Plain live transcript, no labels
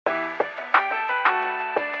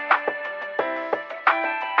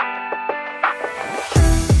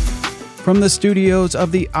From the studios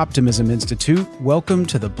of the Optimism Institute, welcome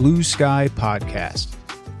to the Blue Sky Podcast.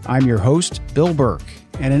 I'm your host, Bill Burke,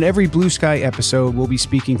 and in every Blue Sky episode, we'll be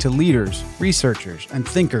speaking to leaders, researchers, and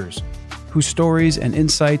thinkers whose stories and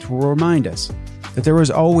insights will remind us that there is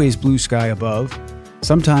always blue sky above.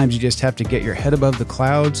 Sometimes you just have to get your head above the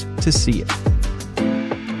clouds to see it.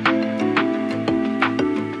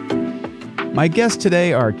 My guests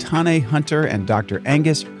today are Tane Hunter and Dr.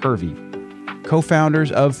 Angus Hervey,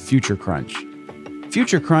 co-founders of Future Crunch.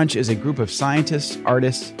 Future Crunch is a group of scientists,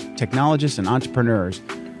 artists, technologists, and entrepreneurs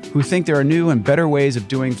who think there are new and better ways of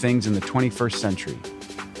doing things in the 21st century.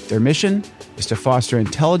 Their mission is to foster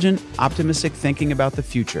intelligent, optimistic thinking about the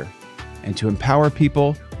future and to empower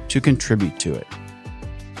people to contribute to it.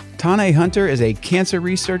 Tane Hunter is a cancer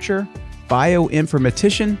researcher,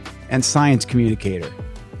 bioinformatician, and science communicator.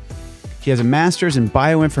 He has a master's in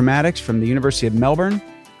bioinformatics from the University of Melbourne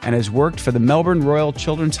and has worked for the Melbourne Royal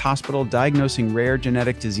Children's Hospital diagnosing rare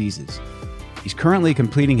genetic diseases. He's currently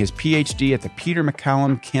completing his PhD at the Peter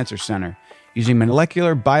MacCallum Cancer Centre, using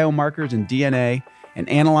molecular biomarkers and DNA and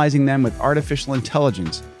analyzing them with artificial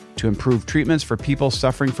intelligence to improve treatments for people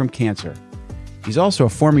suffering from cancer. He's also a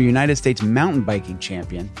former United States mountain biking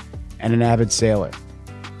champion and an avid sailor.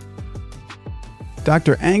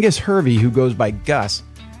 Dr. Angus Hervey, who goes by Gus,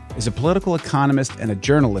 is a political economist and a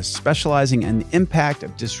journalist specializing in the impact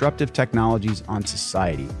of disruptive technologies on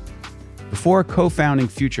society. Before co-founding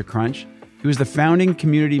Future Crunch, he was the founding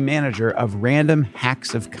community manager of Random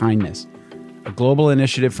Hacks of Kindness, a global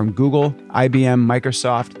initiative from Google, IBM,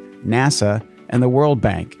 Microsoft, NASA, and the World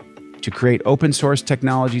Bank to create open source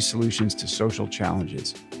technology solutions to social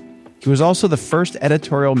challenges. He was also the first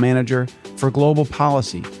editorial manager for Global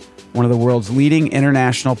Policy, one of the world's leading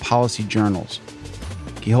international policy journals.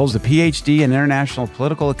 He holds a PhD in international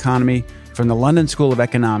political economy from the London School of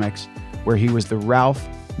Economics, where he was the Ralph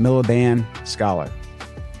Miliband Scholar.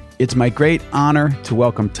 It's my great honor to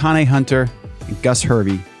welcome Tane Hunter and Gus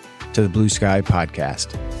Hervey to the Blue Sky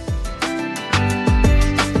Podcast.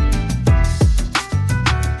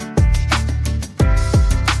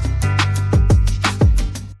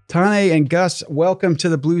 Tane and Gus, welcome to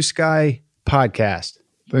the Blue Sky Podcast.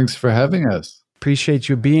 Thanks for having us. Appreciate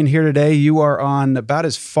you being here today. You are on about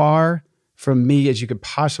as far from me as you could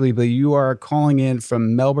possibly be. You are calling in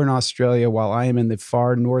from Melbourne, Australia, while I am in the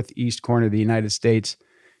far northeast corner of the United States.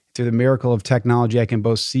 Through the miracle of technology, I can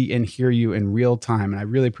both see and hear you in real time, and I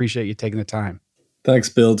really appreciate you taking the time. Thanks,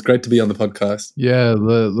 Bill. It's great to be on the podcast. Yeah,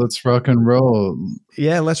 let's rock and roll.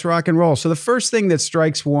 Yeah, let's rock and roll. So the first thing that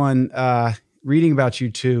strikes one reading about you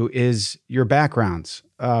two is your backgrounds.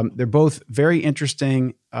 They're both very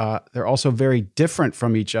interesting. They're also very different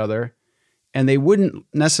from each other, and they wouldn't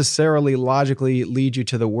necessarily logically lead you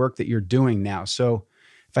to the work that you're doing now. So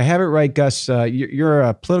if I have it right, Gus, you're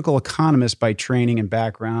a political economist by training and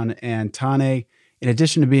background, and Tane, in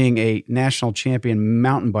addition to being a national champion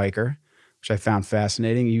mountain biker, which I found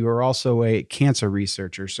fascinating, you are also a cancer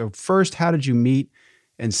researcher. So first, how did you meet?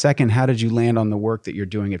 And second, how did you land on the work that you're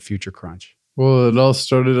doing at Future Crunch? Well, it all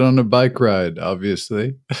started on a bike ride,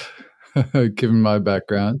 obviously, given my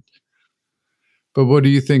background. But what do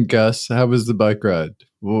you think, Gus? How was the bike ride?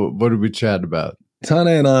 What did we chat about? Tane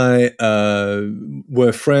and I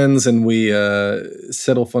were friends, and we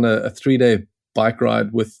set off on a 3-day bike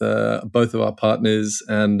ride with both of our partners,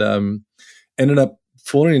 and ended up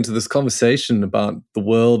falling into this conversation about the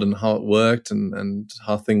world and how it worked and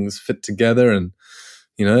how things fit together and,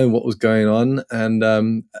 you know, what was going on.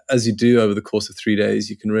 And as you do over the course of 3 days,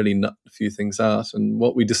 you can really nut a few things out. And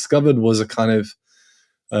what we discovered was a kind of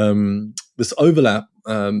this overlap,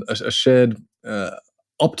 a shared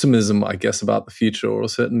optimism, I guess, about the future, or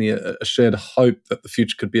certainly a shared hope that the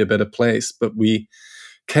future could be a better place. But we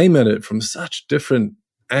came at it from such different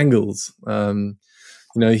angles. You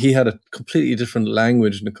know, he had a completely different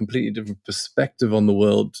language and a completely different perspective on the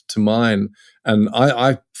world to mine, and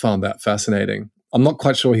I found that fascinating. I'm not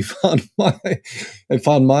quite sure he found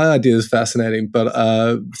my ideas fascinating, but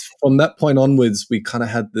from that point onwards, we kind of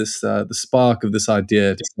had this the spark of this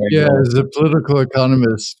idea. To say, yeah, as a political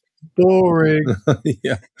economist. Boring.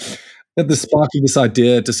 Yeah. Had the spark of this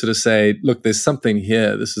idea to sort of say, look, there's something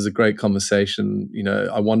here. This is a great conversation. You know,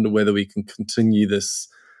 I wonder whether we can continue this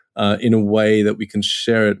in a way that we can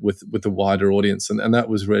share it with a wider audience. And that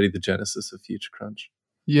was really the genesis of Future Crunch.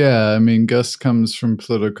 Yeah, I mean, Gus comes from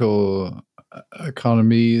political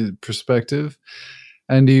economy perspective,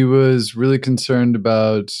 and he was really concerned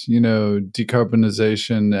about, you know,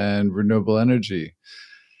 decarbonization and renewable energy.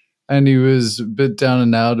 And he was a bit down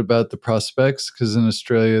and out about the prospects because in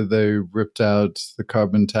Australia they ripped out the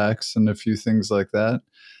carbon tax and a few things like that.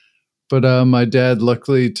 But my dad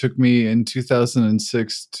luckily took me in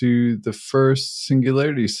 2006 to the first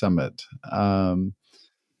Singularity Summit. And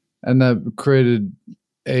that created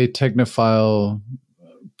a technophile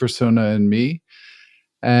persona in me.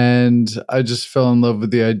 And I just fell in love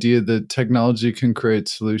with the idea that technology can create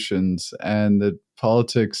solutions and that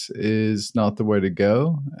politics is not the way to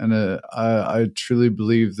go. And I truly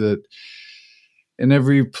believe that in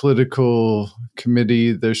every political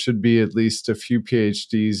committee, there should be at least a few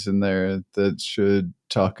PhDs in there that should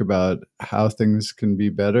talk about how things can be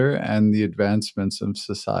better and the advancements of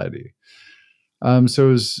society. So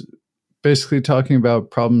it was basically talking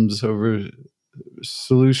about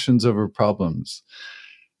solutions over problems.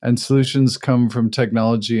 And solutions come from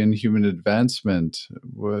technology and human advancement,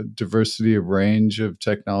 diversity of range of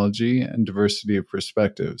technology and diversity of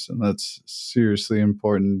perspectives. And that's seriously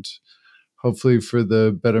important, hopefully for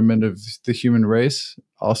the betterment of the human race,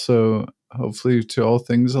 also hopefully to all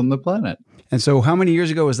things on the planet. And so how many years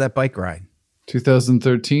ago was that bike ride?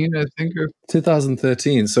 2013, I think. Or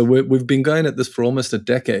 2013. So we've been going at this for almost a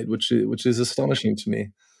decade, which is astonishing to me.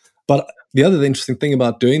 But the other interesting thing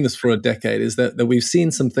about doing this for a decade is that we've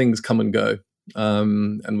seen some things come and go,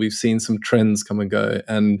 and we've seen some trends come and go.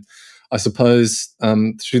 And I suppose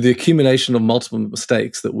through the accumulation of multiple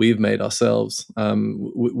mistakes that we've made ourselves,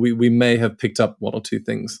 we may have picked up one or two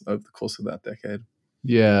things over the course of that decade.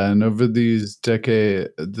 Yeah, and over this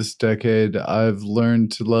decade, I've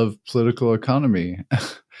learned to love political economy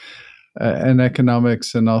and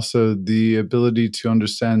economics, and also the ability to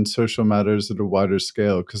understand social matters at a wider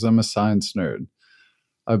scale, because I'm a science nerd.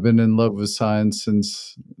 I've been in love with science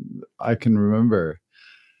since I can remember.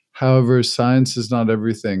 However, science is not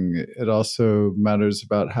everything. It also matters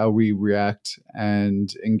about how we react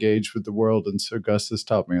and engage with the world, and so Gus has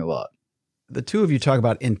taught me a lot. The two of you talk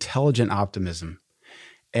about intelligent optimism.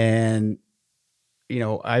 And,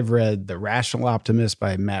 I've read The Rational Optimist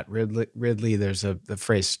by Matt Ridley. There's the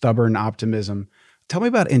phrase stubborn optimism. Tell me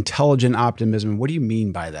about intelligent optimism. What do you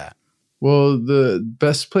mean by that? Well, the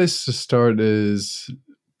best place to start is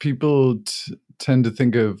people tend to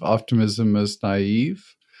think of optimism as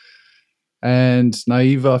naive. And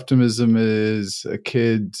naive optimism is a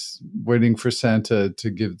kid waiting for Santa to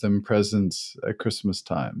give them presents at Christmas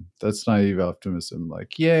time. That's naive optimism.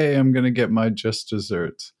 Like, yay, I'm going to get my just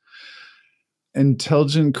desserts.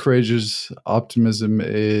 Intelligent, courageous optimism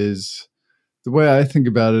is, the way I think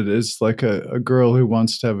about it, is like a girl who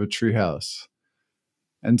wants to have a treehouse.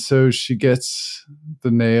 And so she gets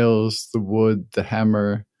the nails, the wood, the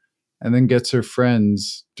hammer, and then gets her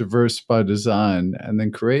friends, diverse by design, and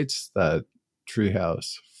then creates that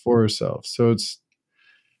treehouse for herself. So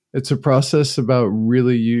it's a process about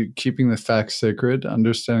really you keeping the facts sacred,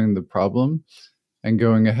 understanding the problem, and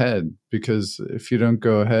going ahead. Because if you don't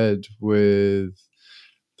go ahead with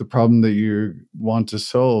the problem that you want to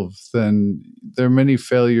solve, then there are many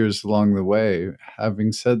failures along the way.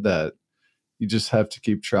 Having said that, you just have to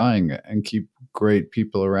keep trying and keep great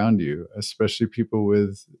people around you, especially people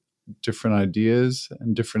with different ideas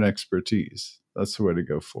and different expertise. That's the way to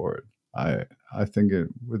go forward. I think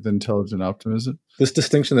with intelligent optimism. This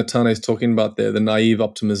distinction that Tane is talking about there, the naive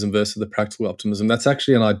optimism versus the practical optimism, that's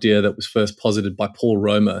actually an idea that was first posited by Paul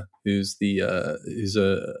Romer, who's a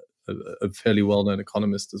fairly well-known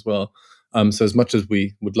economist as well. So as much as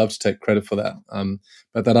we would love to take credit for that,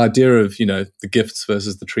 but that idea of the gifts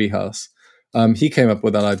versus the treehouse, he came up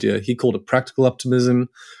with that idea. He called it practical optimism.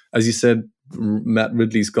 As you said, Matt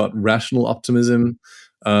Ridley's got rational optimism.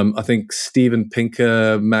 I think Steven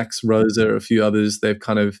Pinker, Max Rosa, a few others, they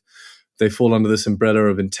fall under this umbrella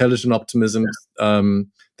of intelligent optimism.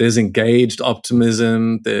 There's engaged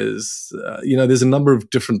optimism. There's a number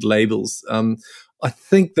of different labels. I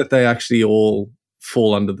think that they actually all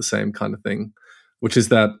fall under the same kind of thing, which is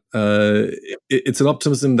that it's an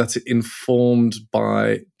optimism that's informed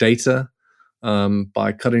by data,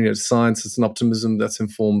 by cutting-edge science. It's an optimism that's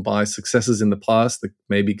informed by successes in the past that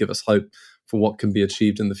maybe give us hope for what can be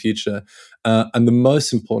achieved in the future. And the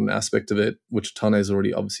most important aspect of it, which Tane has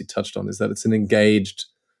already obviously touched on, is that it's an engaged,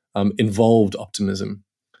 involved optimism.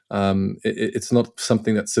 It's not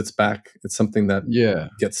something that sits back. It's something that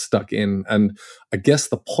gets stuck in. And I guess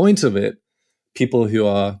the point of it, people who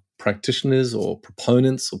are practitioners or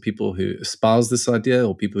proponents or people who espouse this idea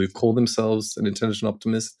or people who call themselves an intelligent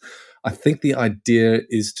optimist, I think the idea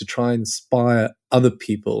is to try and inspire other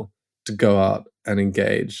people to go out and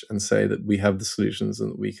engage and say that we have the solutions and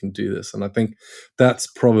that we can do this. And I think that's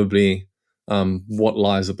probably what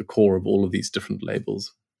lies at the core of all of these different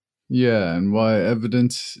labels. Yeah, and why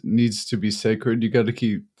evidence needs to be sacred. You got to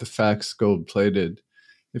keep the facts gold-plated.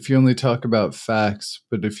 if you only talk about facts,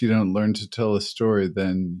 but if you don't learn to tell a story,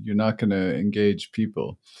 then you're not going to engage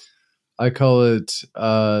people. I call it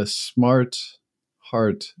smart,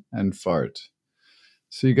 heart, and fart.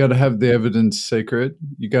 So you got to have the evidence sacred.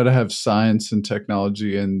 You got to have science and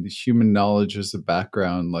technology and human knowledge as a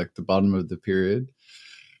background, like the bottom of the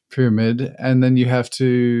pyramid. And then you have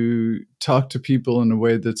to talk to people in a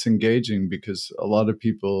way that's engaging, because a lot of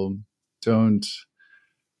people don't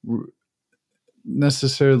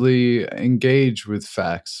necessarily engage with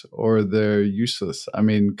facts, or they're useless. I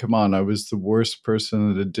mean, come on, I was the worst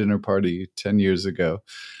person at a dinner party 10 years ago.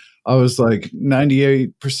 I was like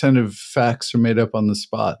 98% of facts are made up on the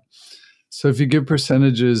spot. So if you give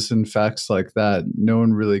percentages and facts like that, no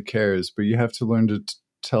one really cares, but you have to learn to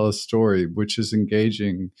tell a story which is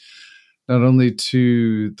engaging not only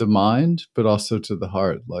to the mind, but also to the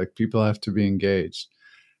heart. Like, people have to be engaged.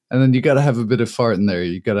 And then you got to have a bit of fart in there.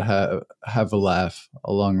 You got to have a laugh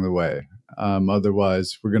along the way.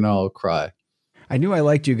 Otherwise, we're going to all cry. I knew I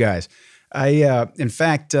liked you guys. In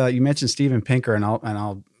fact, you mentioned Steven Pinker, and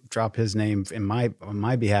I'll drop his name on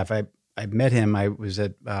my behalf. I met him. I was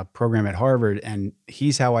at a program at Harvard, and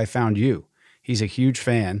he's how I found you. He's a huge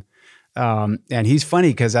fan. And he's funny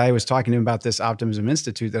because I was talking to him about this Optimism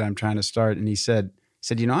Institute that I'm trying to start. And he said,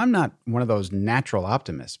 I'm not one of those natural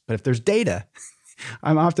optimists, but if there's data,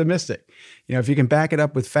 I'm optimistic, if you can back it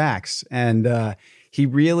up with facts. And he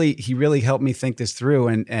really helped me think this through.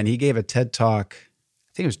 And he gave a TED Talk,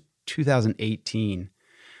 I think it was 2018.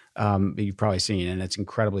 You've probably seen it, and it's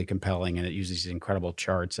incredibly compelling, and it uses these incredible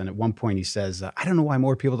charts. And at one point he says, I don't know why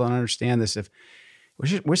more people don't understand this.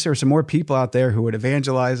 Wish there were some more people out there who would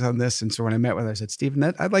evangelize on this. And so when I met with him, I said, Stephen,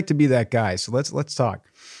 I'd like to be that guy. So let's talk.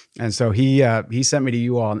 And so he sent me to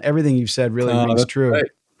you all, and everything you've said really rings true.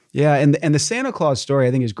 Great. Yeah. And the Santa Claus story,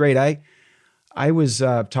 I think, is great. I was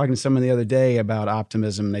talking to someone the other day about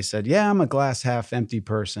optimism, and they said, yeah, I'm a glass half empty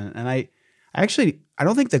person. And I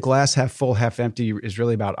don't think the glass half full, half empty is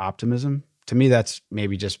really about optimism. To me, that's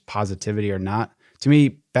maybe just positivity or not. To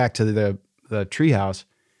me, back to the treehouse,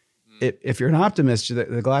 if you're an optimist,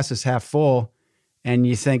 the glass is half full, and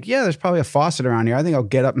you think, yeah, there's probably a faucet around here. I think I'll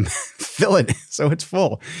get up and fill it so it's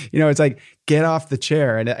full. It's like, get off the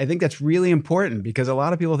chair. And I think that's really important, because a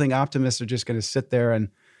lot of people think optimists are just going to sit there and,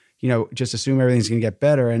 just assume everything's going to get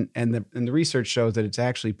better. And the research shows that it's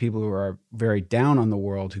actually people who are very down on the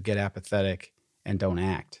world who get apathetic and don't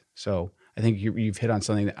act. So I think you've hit on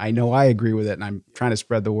something that I know I agree with it, and I'm trying to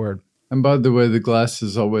spread the word. And by the way, the glass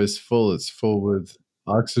is always full. It's full with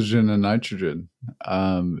oxygen and nitrogen.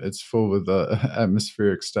 It's full with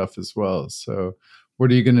atmospheric stuff as well. So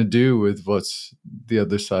what are you going to do with what's the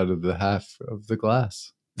other side of the half of the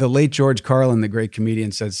glass? The late George Carlin, the great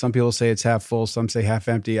comedian, said, some people say it's half full, some say half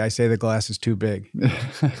empty. I say the glass is too big.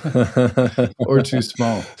 Or too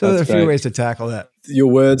small. So there are a few ways to tackle that. Your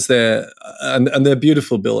words there, and they're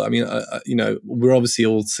beautiful, Bill. I mean, we're obviously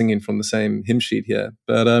all singing from the same hymn sheet here.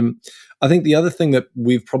 But I think the other thing that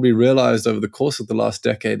we've probably realized over the course of the last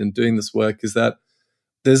decade in doing this work is that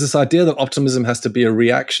there's this idea that optimism has to be a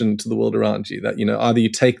reaction to the world around you, that, either you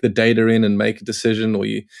take the data in and make a decision, or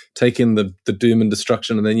you take in the doom and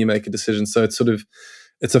destruction and then you make a decision. So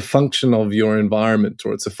it's a function of your environment,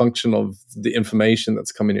 or it's a function of the information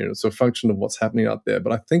that's coming in. It's a function of what's happening out there.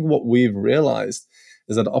 But I think what we've realized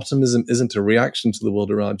is that optimism isn't a reaction to the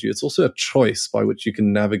world around you. It's also a choice by which you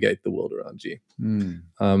can navigate the world around you.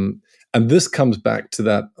 And this comes back to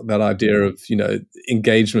that idea of,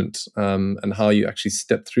 engagement and how you actually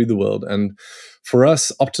step through the world. And for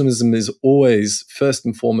us, optimism is always first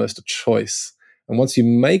and foremost a choice. And once you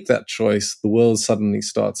make that choice, the world suddenly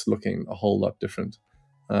starts looking a whole lot different.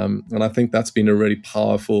 And I think that's been a really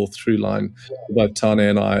powerful through line for both Tane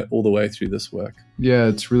and I all the way through this work. Yeah,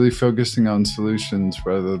 it's really focusing on solutions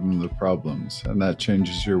rather than the problems. And that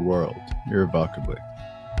changes your world irrevocably.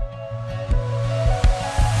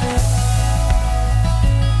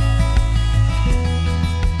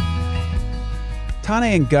 Tane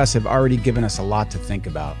and Gus have already given us a lot to think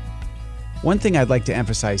about. One thing I'd like to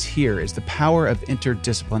emphasize here is the power of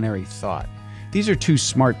interdisciplinary thought. These are two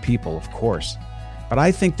smart people, of course, but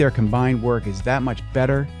I think their combined work is that much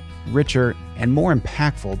better, richer, and more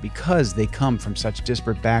impactful because they come from such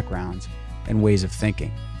disparate backgrounds and ways of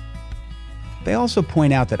thinking. They also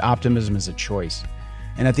point out that optimism is a choice,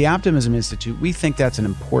 and at the Optimism Institute, we think that's an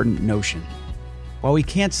important notion. While we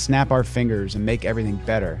can't snap our fingers and make everything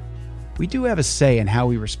better, we do have a say in how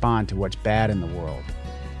we respond to what's bad in the world,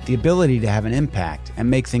 the ability to have an impact and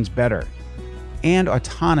make things better, and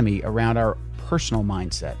autonomy around our personal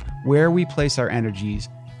mindset, where we place our energies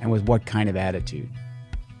and with what kind of attitude.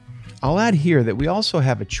 I'll add here that we also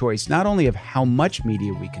have a choice not only of how much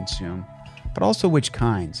media we consume, but also which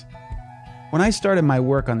kinds. When I started my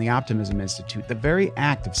work on the Optimism Institute, the very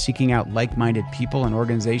act of seeking out like-minded people and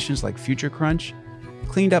organizations like Future Crunch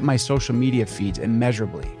cleaned up my social media feeds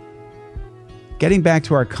immeasurably. Getting back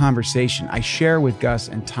to our conversation, I share with Gus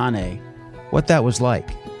and Tane what that was like.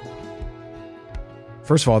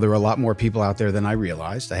 First of all, there were a lot more people out there than I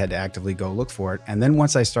realized. I had to actively go look for it. And then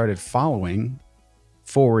once I started following,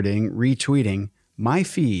 forwarding, retweeting, my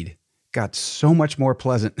feed got so much more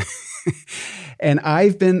pleasant. And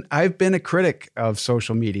I've been a critic of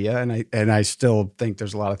social media, and I still think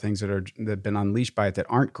there's a lot of things that have been unleashed by it that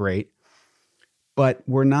aren't great. But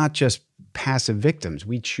we're not just passive victims.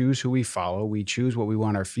 We choose who we follow. We choose what we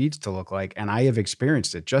want our feeds to look like. And I have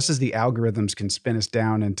experienced it. Just as the algorithms can spin us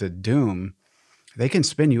down into doom, they can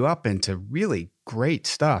spin you up into really great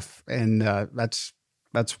stuff. And that's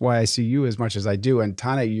why I see you as much as I do. And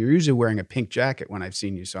Tane, you're usually wearing a pink jacket when I've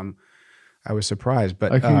seen you. So I was surprised.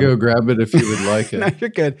 But I can go grab it if you would like it. No, you're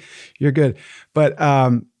good. You're good. But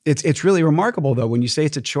it's really remarkable though when you say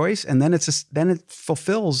it's a choice, and then then it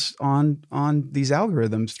fulfills on these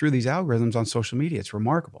algorithms, through these algorithms on social media. It's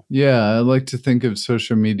remarkable. Yeah, I like to think of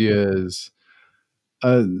social media as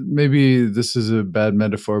maybe this is a bad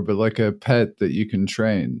metaphor, but like a pet that you can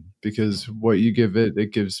train, because what you give it,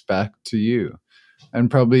 it gives back to you. And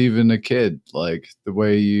probably even a kid, like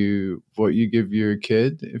what you give your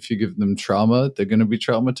kid, if you give them trauma, they're going to be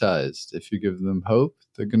traumatized. If you give them hope,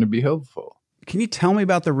 they're going to be hopeful. Can you tell me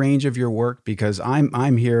about the range of your work? Because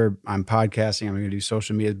I'm here, I'm podcasting, I'm going to do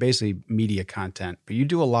social media, basically media content, but you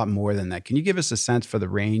do a lot more than that. Can you give us a sense for the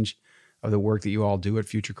range of the work that you all do at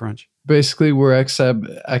Future Crunch? Basically, we're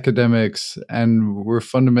academics, and we're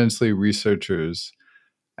fundamentally researchers.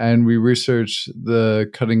 And we research the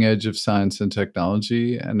cutting edge of science and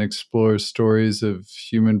technology and explore stories of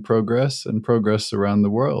human progress and progress around the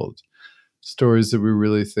world. Stories that we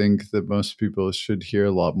really think that most people should hear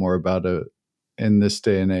a lot more about it in this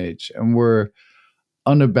day and age. And we're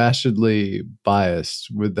unabashedly biased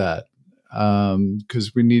with that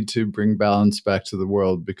because we need to bring balance back to the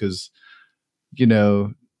world because, you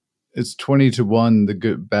know, it's 20-1,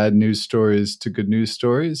 the bad news stories to good news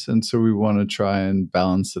stories. And so we want to try and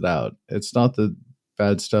balance it out. It's not that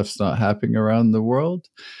bad stuff's not happening around the world.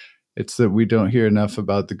 It's that we don't hear enough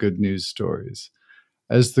about the good news stories.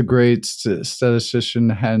 As the great statistician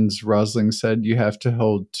Hans Rosling said, you have to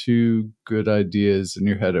hold two good ideas in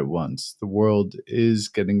your head at once. The world is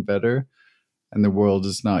getting better, and the world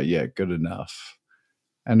is not yet good enough.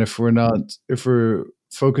 And if we're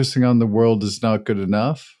focusing on the world is not good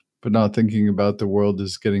enough, but not thinking about the world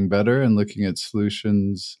is getting better and looking at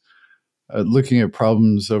solutions, looking at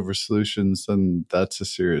problems over solutions, then that's a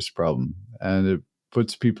serious problem. And it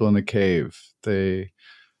puts people in a cave. They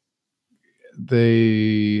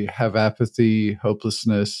have apathy,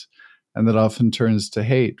 hopelessness, and that often turns to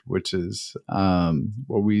hate, which is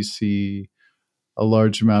what we see a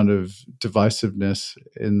large amount of divisiveness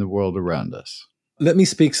in the world around us. Let me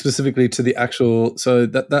speak specifically to the actual. So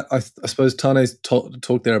that I suppose Tane's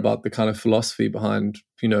talked there about the kind of philosophy behind,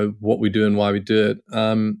 you know, what we do and why we do it.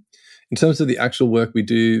 In terms of the actual work we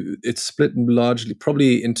do, it's split largely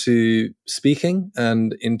probably into speaking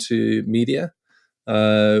and into media.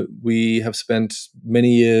 We have spent many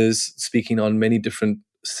years speaking on many different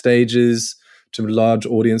stages to large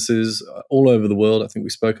audiences all over the world. I think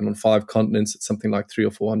we've spoken on 5 continents at something like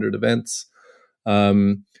 300 or 400 events.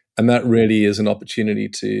 And that really is an opportunity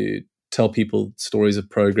to tell people stories of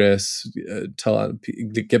progress,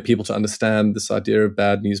 get people to understand this idea of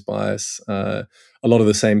bad news bias, a lot of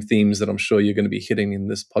the same themes that I'm sure you're going to be hitting in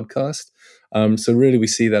this podcast. So really we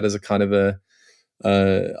see that as a kind of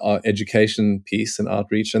our education piece and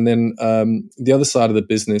outreach. And then the other side of the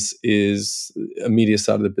business is a media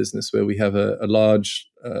side of the business where we have a large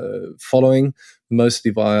following,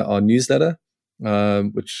 mostly via our newsletter,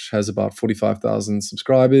 which has about 45,000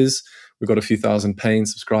 subscribers. We've got a few thousand paying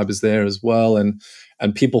subscribers there as well. And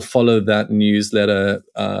people follow that newsletter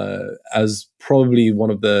as probably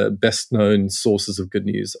one of the best known sources of good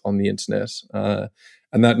news on the internet.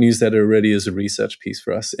 And that newsletter really is a research piece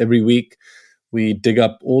for us. Every week, we dig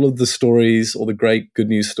up all of the stories, all the great good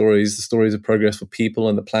news stories, the stories of progress for people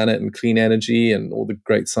and the planet and clean energy and all the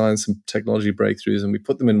great science and technology breakthroughs, and we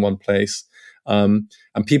put them in one place. And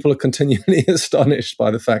people are continually astonished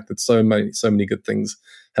by the fact that so many good things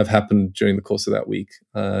have happened during the course of that week.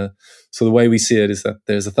 So the way we see it is that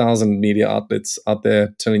there's 1,000 media outlets out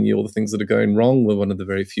there telling you all the things that are going wrong. We're one of the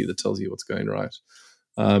very few that tells you what's going right.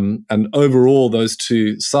 And overall, those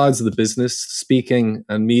two sides of the business, speaking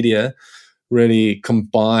and media, really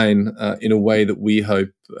combine in a way that we hope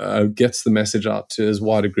gets the message out to as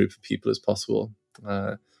wide a group of people as possible.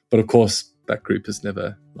 But of course, that group is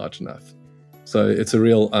never large enough. So it's a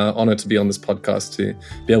real honor to be on this podcast, to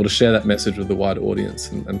be able to share that message with the wider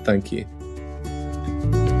audience. And thank you.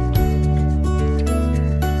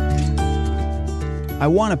 I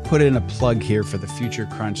want to put in a plug here for the Future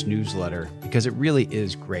Crunch newsletter because it really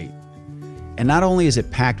is great. And not only is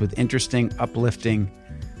it packed with interesting, uplifting,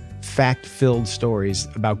 fact-filled stories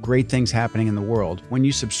about great things happening in the world, when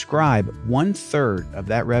you subscribe, 1/3 of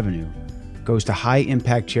that revenue goes to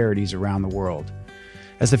high-impact charities around the world.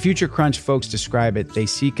 As the Future Crunch folks describe it, they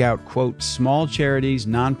seek out, quote, small charities,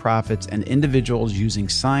 nonprofits, and individuals using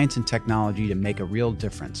science and technology to make a real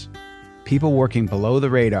difference. People working below the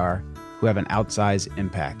radar who have an outsized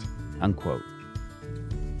impact, unquote.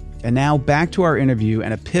 And now back to our interview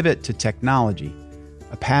and a pivot to technology,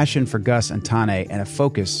 a passion for Gus and Tane, and a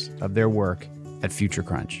focus of their work at Future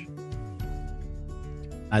Crunch.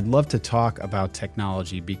 I'd love to talk about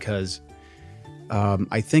technology because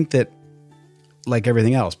I think that, like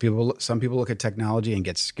everything else, some people look at technology and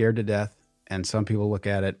get scared to death, and some people look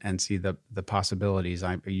at it and see the possibilities.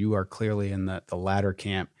 You are clearly in the latter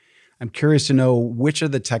camp. I'm curious to know which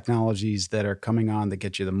of the technologies that are coming on that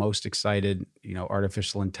get you the most excited. You know,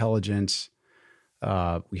 artificial intelligence.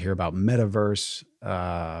 We hear about metaverse.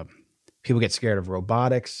 People get scared of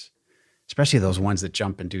robotics, especially those ones that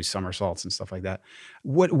jump and do somersaults and stuff like that.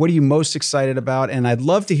 What are you most excited about? And I'd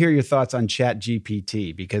love to hear your thoughts on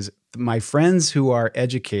ChatGPT, because my friends who are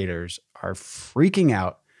educators are freaking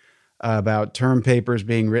out about term papers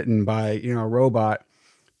being written by, a robot.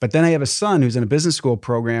 But then I have a son who's in a business school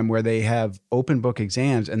program where they have open book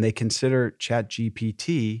exams and they consider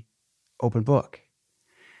ChatGPT open book.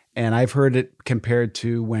 And I've heard it compared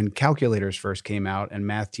to when calculators first came out and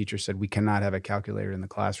math teachers said we cannot have a calculator in the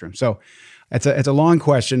classroom. So it's a long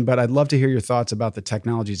question, but I'd love to hear your thoughts about the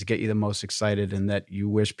technologies that get you the most excited and that you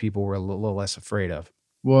wish people were a little less afraid of.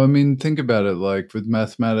 Well, I mean, think about it. Like with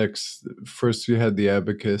mathematics, first you had the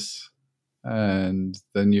abacus and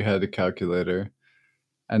then you had a calculator.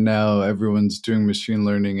 And now everyone's doing machine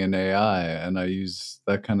learning and AI, and I use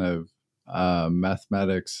that kind of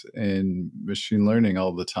mathematics in machine learning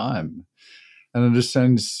all the time. And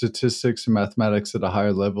understanding statistics and mathematics at a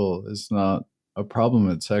higher level is not a problem.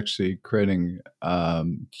 It's actually creating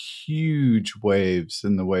huge waves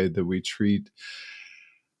in the way that we treat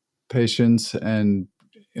patients and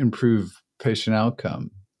improve patient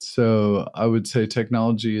outcome. So I would say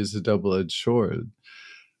technology is a double-edged sword.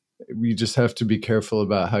 You just have to be careful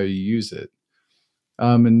about how you use it.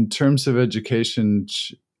 In terms of education,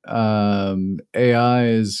 AI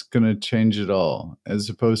is going to change it all. As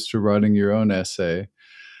opposed to writing your own essay,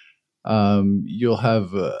 you'll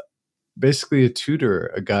have basically a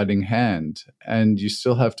tutor, a guiding hand, and you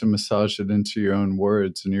still have to massage it into your own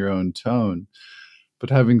words and your own tone.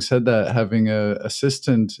 But having said that, having an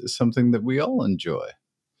assistant is something that we all enjoy.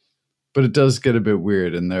 But it does get a bit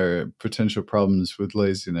weird, and there are potential problems with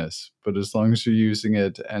laziness. But as long as you're using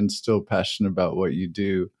it and still passionate about what you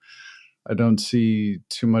do, I don't see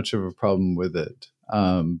too much of a problem with it.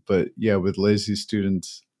 But yeah, with lazy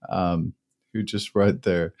students who just write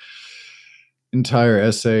their entire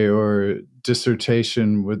essay or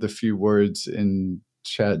dissertation with a few words in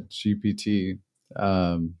ChatGPT,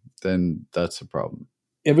 then that's a problem.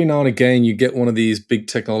 Every now and again, you get one of these big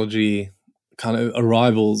technology kind of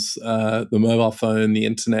arrivals, the mobile phone, the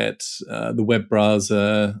internet, the web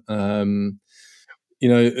browser,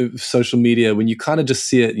 social media, when you kind of just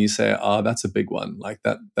see it and you say, that's a big one. Like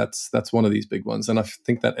that's one of these big ones. And I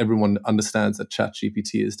think that everyone understands that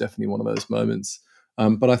ChatGPT is definitely one of those moments.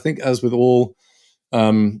 But I think as with all,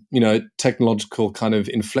 technological kind of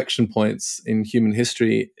inflection points in human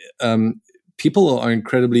history, people are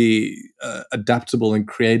incredibly adaptable and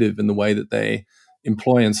creative in the way that they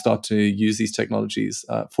employ and start to use these technologies.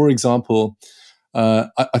 For example,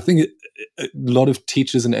 I think a lot of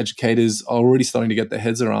teachers and educators are already starting to get their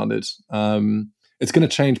heads around it. It's going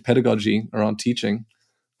to change pedagogy around teaching.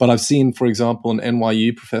 But I've seen, for example, an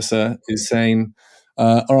NYU professor is saying,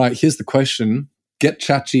 all right, here's the question. Get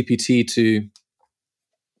ChatGPT to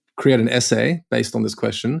create an essay based on this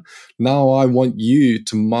question. Now I want you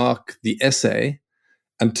to mark the essay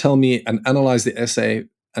and tell me and analyze the essay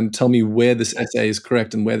and tell me where this essay is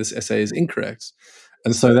correct and where this essay is incorrect.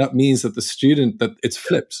 And so that means that that it's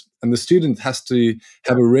flipped, and the student has to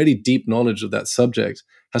have a really deep knowledge of that subject,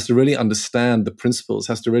 has to really understand the principles,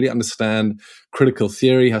 has to really understand critical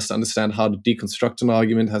theory, has to understand how to deconstruct an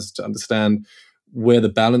argument, has to understand where the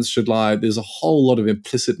balance should lie. There's a whole lot of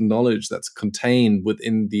implicit knowledge that's contained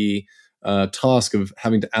within the task of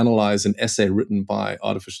having to analyze an essay written by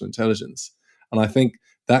artificial intelligence. And I think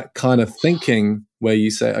that kind of thinking where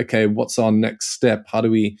you say, okay, what's our next step? How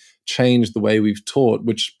do we change the way we've taught,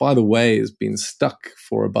 which, by the way, has been stuck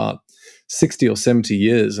for about 60 or 70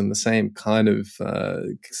 years in the same kind of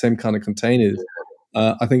containers.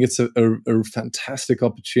 I think it's a fantastic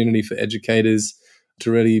opportunity for educators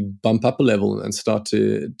to really bump up a level and start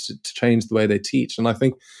to change the way they teach. And I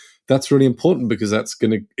think that's really important because that's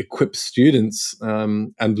going to equip students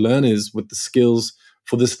and learners with the skills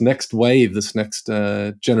for this next wave, this next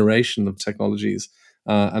generation of technologies.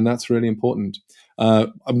 And that's really important.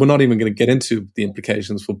 We're not even going to get into the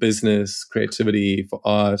implications for business, creativity, for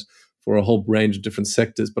art, for a whole range of different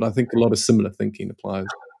sectors. But I think a lot of similar thinking applies.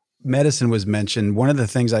 Medicine was mentioned. One of the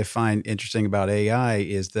things I find interesting about AI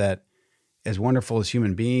is that as wonderful as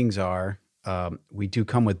human beings are, we do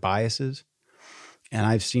come with biases. And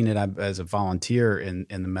I've seen it as a volunteer in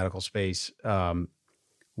the medical space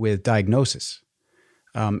with diagnosis.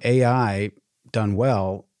 AI done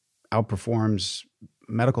well outperforms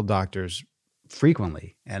medical doctors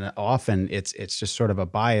frequently, and often it's just sort of a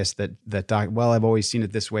bias that I've always seen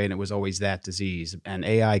it this way, and it was always that disease. And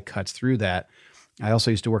AI cuts through that. I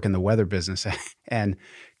also used to work in the weather business, and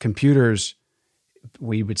computers,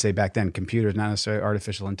 we would say back then, computers, not necessarily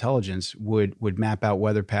artificial intelligence, would map out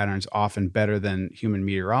weather patterns often better than human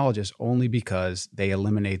meteorologists, only because they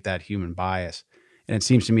eliminate that human bias. And it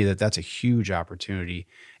seems to me that that's a huge opportunity.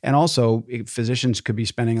 And also, physicians could be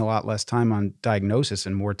spending a lot less time on diagnosis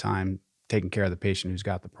and more time taking care of the patient who's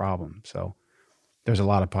got the problem. So there's a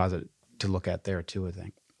lot of positive to look at there too, I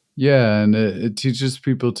think. Yeah, and it teaches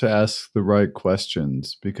people to ask the right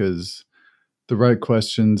questions, because the right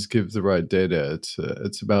questions give the right data.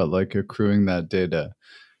 It's about like accruing that data.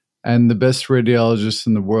 And the best radiologists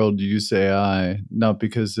in the world use AI, not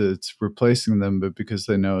because it's replacing them, but because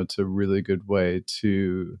they know it's a really good way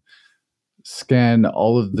to scan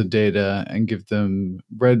all of the data and give them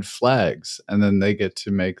red flags, and then they get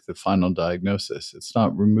to make the final diagnosis. It's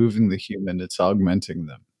not removing the human, it's augmenting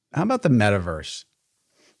them. How about the metaverse?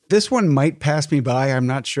 This one might pass me by, I'm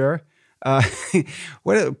not sure.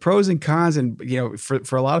 What are the pros and cons? And,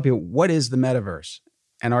 for a lot of people, what is the metaverse?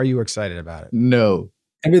 And are you excited about it? No.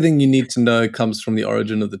 Everything you need to know comes from the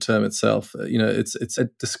origin of the term itself. It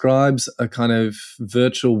describes a kind of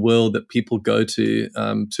virtual world that people go to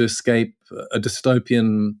escape a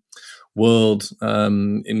dystopian world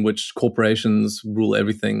in which corporations rule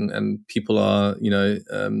everything and people are,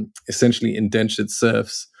 essentially indentured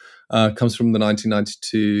serfs. Comes from the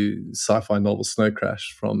 1992 sci-fi novel Snow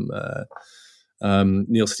Crash from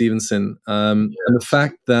Neil Stephenson. And the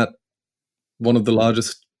fact that one of the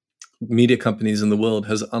largest media companies in the world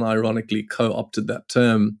has unironically co-opted that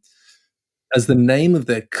term as the name of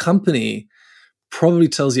their company probably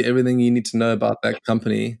tells you everything you need to know about that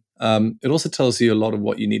company. It also tells you a lot of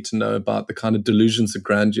what you need to know about the kind of delusions of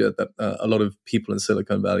grandeur that a lot of people in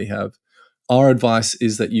Silicon Valley have. Our advice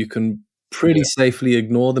is that you can pretty safely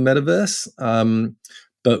ignore the metaverse.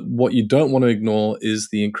 But what you don't want to ignore is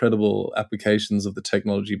the incredible applications of the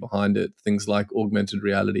technology behind it, things like augmented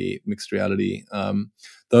reality, mixed reality.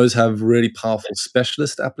 Those have really powerful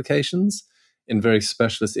specialist applications in very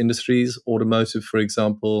specialist industries, automotive, for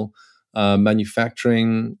example,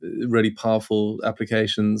 manufacturing, really powerful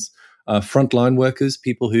applications. Frontline workers,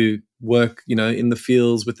 people who work, in the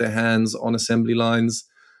fields with their hands on assembly lines.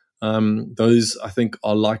 Those, I think,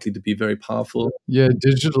 are likely to be very powerful. Yeah,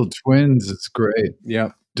 digital twins is great.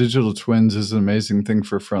 Yeah. Digital twins is an amazing thing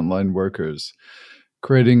for frontline workers.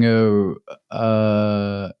 Creating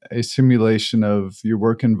a simulation of your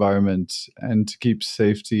work environment and to keep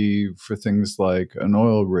safety for things like an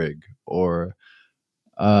oil rig or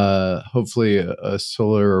hopefully a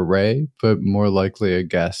solar array, but more likely a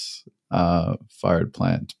gas fired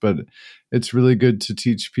plant. But it's really good to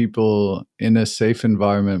teach people in a safe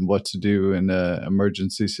environment what to do in an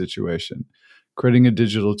emergency situation. Creating a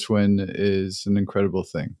digital twin is an incredible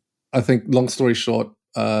thing. I think, long story short,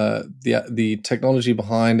 the technology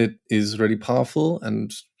behind it is really powerful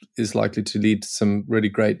and is likely to lead to some really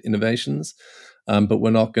great innovations. But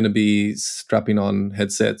we're not going to be strapping on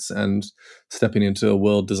headsets and stepping into a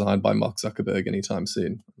world designed by Mark Zuckerberg anytime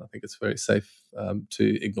soon. I think it's very safe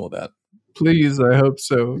to ignore that. Please, I hope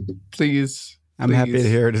so. Please. I'm happy to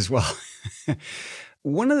hear it as well.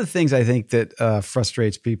 One of the things I think that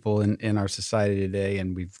frustrates people in our society today,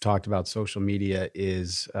 and we've talked about social media,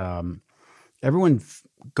 is everyone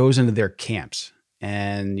goes into their camps.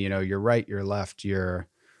 And, you're right, you're left, you're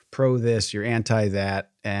pro this, you're anti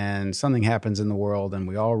that, and something happens in the world and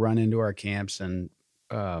we all run into our camps. And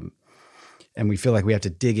and we feel like we have to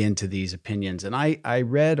dig into these opinions. And I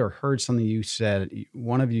read or heard something you said.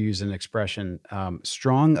 One of you used an expression,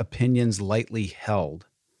 strong opinions lightly held,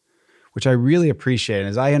 which I really appreciate. And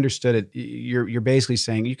as I understood it, you're basically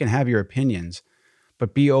saying you can have your opinions,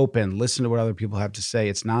 but be open, listen to what other people have to say.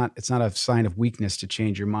 It's not a sign of weakness to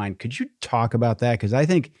change your mind. Could you talk about that? Because I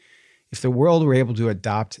think if the world were able to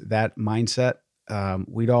adopt that mindset,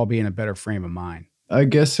 we'd all be in a better frame of mind. I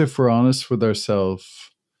guess if we're honest with ourselves,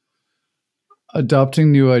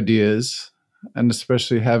 adopting new ideas and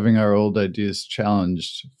especially having our old ideas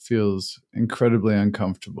challenged feels incredibly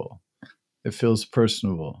uncomfortable. It feels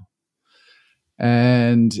personable.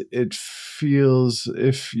 And it feels,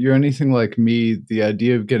 if you're anything like me, the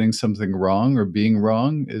idea of getting something wrong or being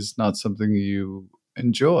wrong is not something you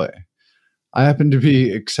enjoy. I happen to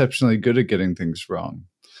be exceptionally good at getting things wrong.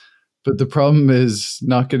 But the problem is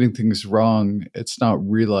not getting things wrong, it's not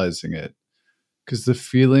realizing it. Because the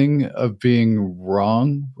feeling of being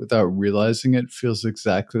wrong without realizing it feels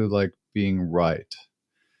exactly like being right.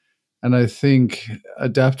 And I think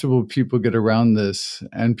adaptable people get around this,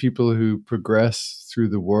 and people who progress through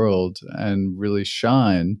the world and really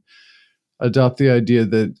shine adopt the idea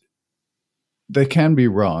that they can be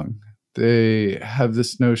wrong. They have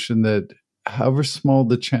this notion that however small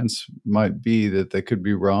the chance might be that they could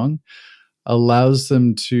be wrong allows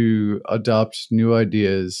them to adopt new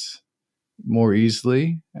ideas more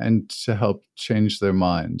easily and to help change their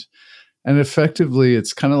mind. And effectively,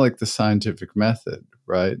 it's kind of like the scientific method,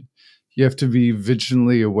 right? You have to be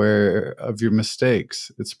vigilantly aware of your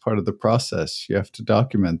mistakes. It's part of the process. You have to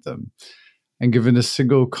document them. And given a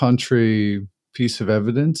single contrary piece of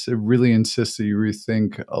evidence, it really insists that you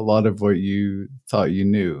rethink a lot of what you thought you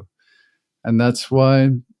knew. And that's why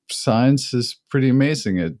science is pretty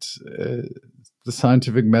amazing. The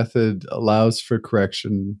scientific method allows for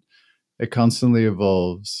correction. It constantly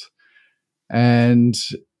evolves. And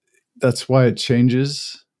that's why it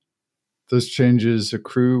changes. Those changes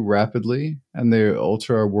accrue rapidly, and they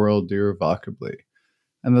alter our world irrevocably.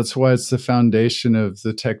 And that's why it's the foundation of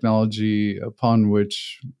the technology upon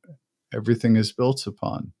which everything is built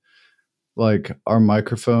upon. Like our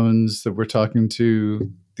microphones that we're talking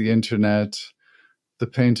to, the internet, the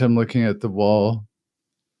paint I'm looking at the wall,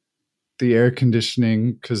 the air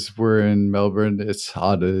conditioning, because we're in Melbourne, it's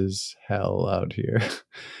hot as hell out here.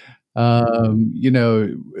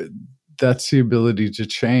 That's the ability to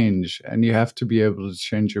change, and you have to be able to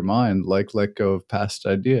change your mind, like let go of past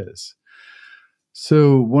ideas.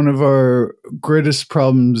 So one of our greatest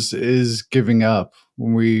problems is giving up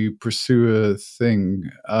when we pursue a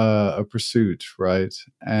thing, a pursuit, right?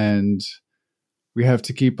 And we have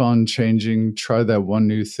to keep on changing, try that one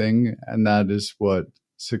new thing, and that is what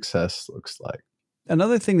success looks like.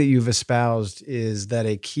 Another thing that you've espoused is that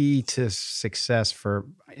a key to success for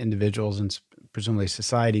individuals and presumably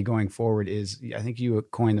society going forward is, I think you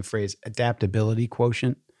coined the phrase adaptability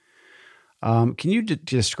quotient. Can you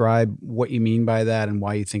describe what you mean by that and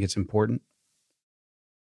why you think it's important?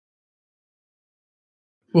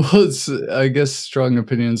 Well, it's, I guess, strong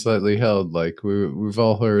opinions lightly held. Like we've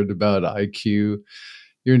all heard about IQ,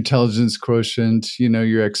 your intelligence quotient,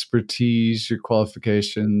 your expertise, your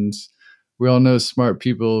qualifications. We all know smart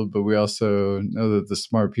people, but we also know that the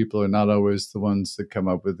smart people are not always the ones that come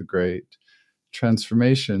up with the great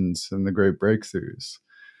transformations and the great breakthroughs.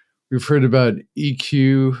 We've heard about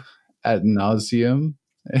EQ ad nauseum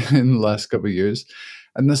in the last couple of years.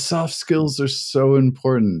 And the soft skills are so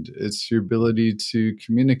important. It's your ability to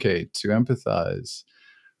communicate, to empathize,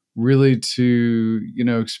 really to,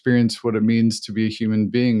 experience what it means to be a human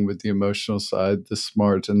being with the emotional side, the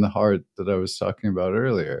smart, and the heart that I was talking about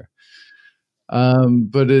earlier.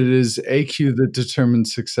 But it is AQ that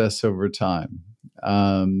determines success over time.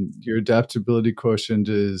 Your adaptability quotient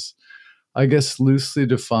is, I guess, loosely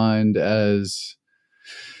defined as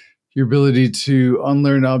your ability to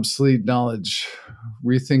unlearn obsolete knowledge,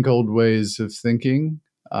 rethink old ways of thinking,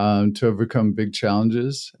 to overcome big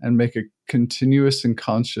challenges, and make a continuous and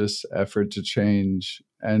conscious effort to change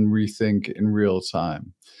and rethink in real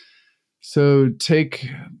time. So take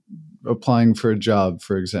applying for a job,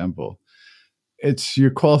 for example. It's your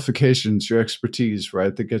qualifications, your expertise,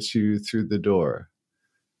 right, that gets you through the door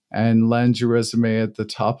and lands your resume at the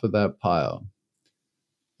top of that pile.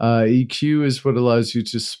 EQ is what allows you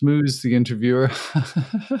to smooth the interviewer,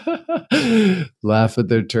 laugh at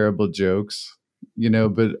their terrible jokes,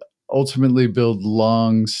 but ultimately build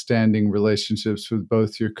long-standing relationships with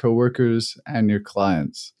both your coworkers and your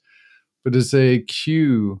clients. But it's a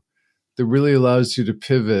Q that really allows you to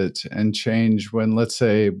pivot and change when, let's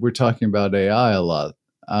say, we're talking about AI a lot.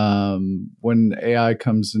 When AI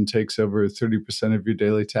comes and takes over 30% of your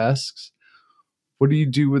daily tasks, what do you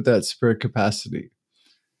do with that spare capacity?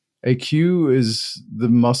 AQ is the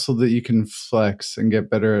muscle that you can flex and get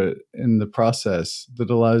better in the process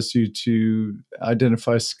that allows you to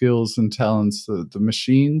identify skills and talents that the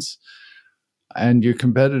machines and your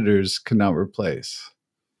competitors cannot replace.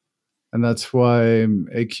 And that's why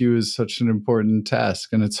AQ is such an important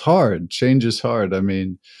task. And it's hard. Change is hard. I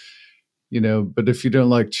mean, but if you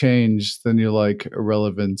don't like change, then you like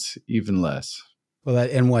irrelevance even less. Well,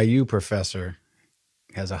 that NYU professor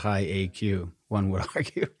has a high AQ, one would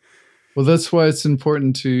argue. Well, that's why it's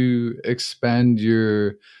important to expand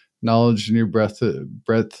your knowledge and your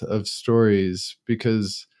breadth of stories,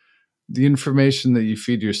 because the information that you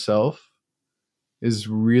feed yourself is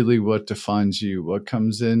really what defines you. What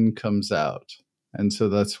comes in, comes out. And so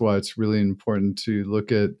that's why it's really important to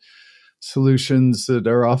look at solutions that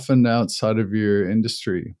are often outside of your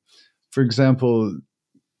industry. For example,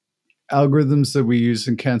 algorithms that we use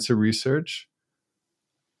in cancer research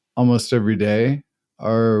almost every day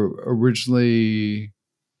are originally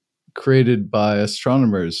created by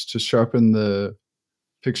astronomers to sharpen the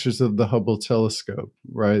pictures of the Hubble telescope,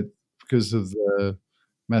 right? Because of the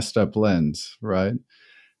messed up lens, right?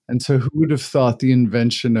 And so who would have thought the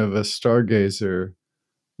invention of a stargazer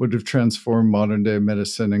would have transformed modern day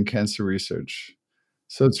medicine and cancer research?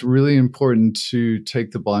 So it's really important to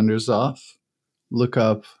take the blinders off, look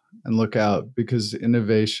up and look out, because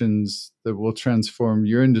innovations that will transform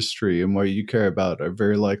your industry and what you care about are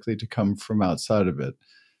very likely to come from outside of it.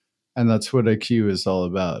 And that's what IQ is all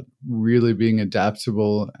about, really being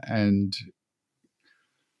adaptable and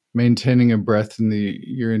maintaining a breadth in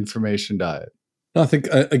your information diet. I think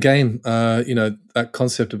again, that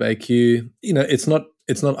concept of AQ, it's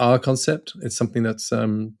not our concept. It's something that's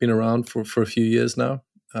been around for a few years now,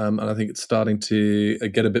 and I think it's starting to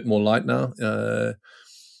get a bit more light now.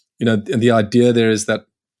 And the idea there is that,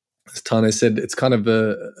 as Tane said, it's kind of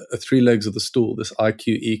a three legs of the stool, this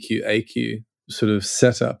IQ, EQ, AQ sort of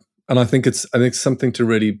setup. And I think it's something to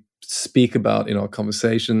really speak about in our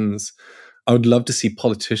conversations. I would love to see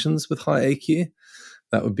politicians with high AQ.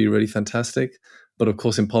 That would be really fantastic. But of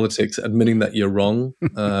course, in politics, admitting that you're wrong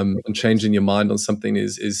and changing your mind on something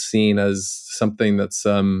is seen as something that's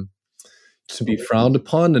to be frowned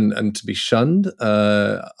upon and to be shunned.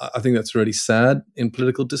 I think that's really sad in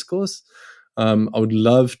political discourse. I would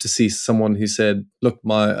love to see someone who said, look,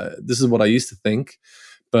 this is what I used to think,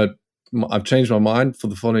 but I've changed my mind for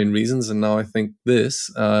the following reasons, and now I think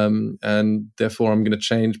this, and therefore I'm going to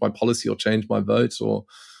change my policy or change my vote or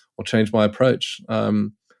change my approach.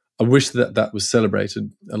 I wish that was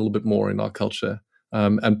celebrated a little bit more in our culture,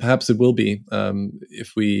 and perhaps it will be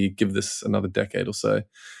if we give this another decade or so.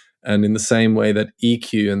 And in the same way that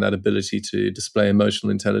EQ and that ability to display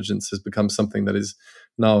emotional intelligence has become something that is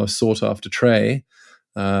now a sought-after trait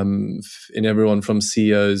in everyone from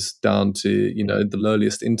CEOs down to the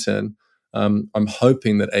lowliest intern. I'm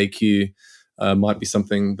hoping that AQ might be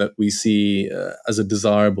something that we see as a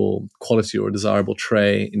desirable quality or a desirable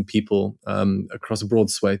trait in people across a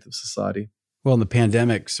broad swathe of society. Well, the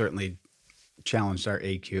pandemic certainly challenged our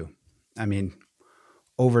AQ. I mean,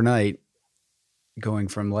 overnight, going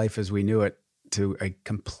from life as we knew it to a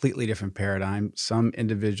completely different paradigm. Some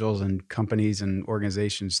individuals and companies and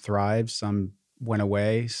organizations thrived, some went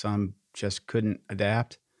away, some just couldn't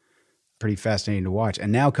adapt. Pretty fascinating to watch.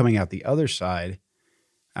 And now coming out the other side,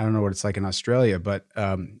 I don't know what it's like in Australia, but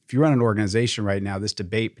if you run an organization right now, this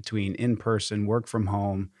debate between in-person, work from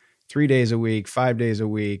home, 3 days a week, 5 days a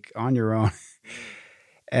week, on your own,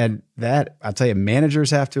 and that, I'll tell you,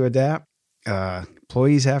 managers have to adapt,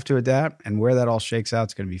 employees have to adapt, and where that all shakes out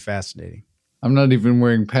is going to be fascinating. I'm not even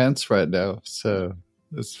wearing pants right now, so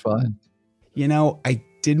it's fine. I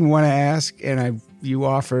didn't want to ask, and you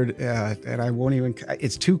offered, and I won't even.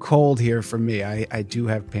 It's too cold here for me. I do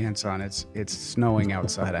have pants on. It's snowing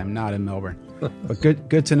outside. I'm not in Melbourne, but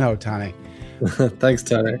good to know, Tane. Thanks,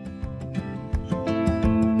 Tane.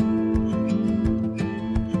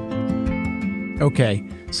 Okay,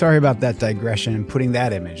 sorry about that digression and putting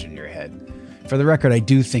that image in your head. For the record, I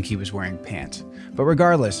do think he was wearing pants, but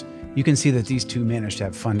regardless, you can see that these two managed to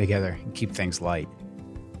have fun together and keep things light.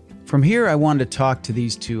 From here, I wanted to talk to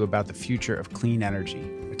these two about the future of clean energy,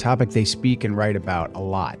 a topic they speak and write about a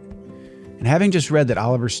lot. And having just read that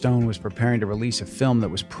Oliver Stone was preparing to release a film that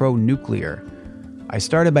was pro-nuclear, I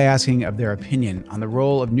started by asking of their opinion on the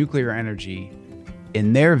role of nuclear energy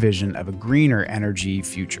in their vision of a greener energy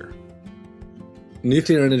future.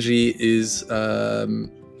 Nuclear energy is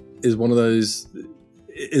one of those,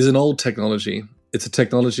 is an old technology. It's a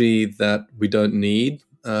technology that we don't need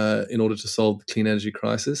in order to solve the clean energy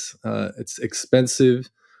crisis. It's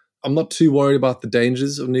expensive. I'm not too worried about the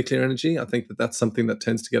dangers of nuclear energy. I think that that's something that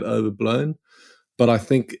tends to get overblown. But I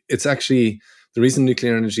think it's actually the reason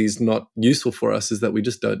nuclear energy is not useful for us is that we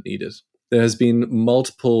just don't need it. There has been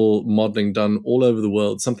multiple modeling done all over the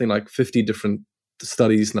world, something like 50 different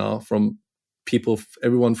studies now from people,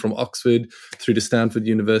 everyone from Oxford through to Stanford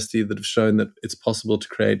University, that have shown that it's possible to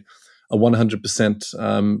create a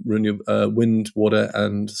 100% wind, water,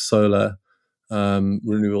 and solar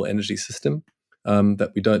renewable energy system.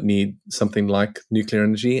 That we don't need something like nuclear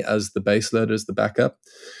energy as the base load, as the backup.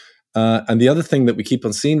 And the other thing that we keep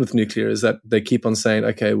on seeing with nuclear is that they keep on saying,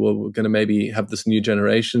 okay, well, we're going to maybe have this new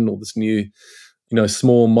generation or this new,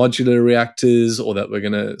 small modular reactors, or that we're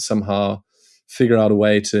going to somehow figure out a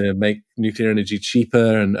way to make nuclear energy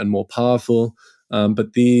cheaper and more powerful.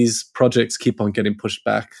 But these projects keep on getting pushed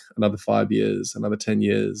back another 5 years, another 10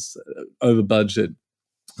 years, over budget.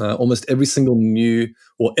 Almost every single new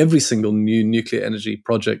nuclear energy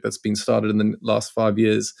project that's been started in the last 5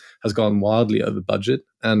 years has gone wildly over budget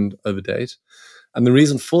and over date. And the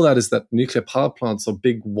reason for that is that nuclear power plants are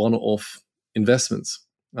big one-off investments.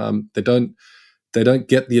 They don't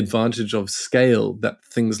get the advantage of scale that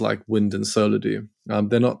things like wind and solar do.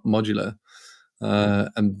 They're not modular.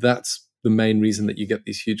 And that's the main reason that you get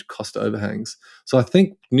these huge cost overhangs. So I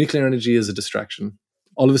think nuclear energy is a distraction.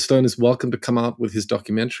 Oliver Stone is welcome to come out with his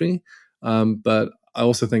documentary. But I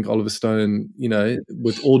also think Oliver Stone,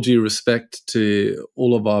 with all due respect to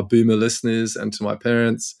all of our boomer listeners and to my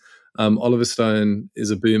parents, Oliver Stone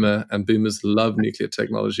is a boomer, and boomers love nuclear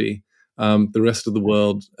technology. The rest of the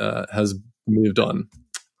world has moved on.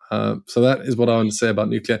 So that is what I want to say about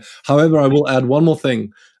nuclear. However, I will add one more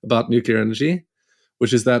thing about nuclear energy,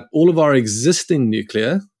 which is that all of our existing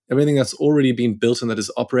nuclear, everything that's already been built and that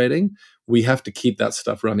is operating, we have to keep that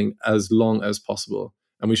stuff running as long as possible.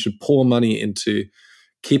 And we should pour money into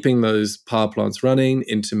keeping those power plants running,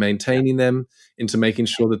 into maintaining them, into making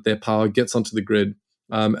sure that their power gets onto the grid.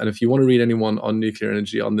 And if you want to read anyone on nuclear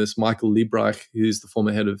energy on this, Michael Liebreich, who's the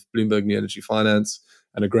former head of Bloomberg New Energy Finance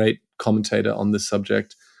and a great commentator on this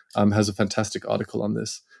subject, has a fantastic article on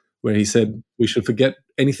this, where he said we should forget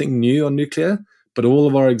anything new on nuclear, but all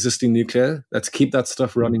of our existing nuclear, let's keep that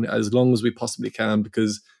stuff running as long as we possibly can,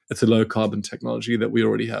 because it's a low carbon technology that we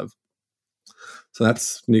already have. So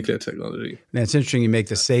that's nuclear technology. And it's interesting you make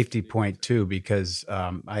the safety point too, because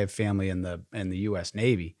I have family in the U.S.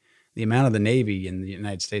 Navy. The amount of the Navy in the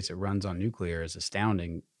United States that runs on nuclear is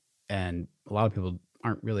astounding, and a lot of people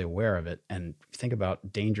aren't really aware of it. And think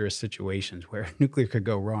about dangerous situations where nuclear could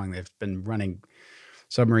go wrong. They've been running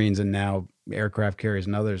submarines and now aircraft carriers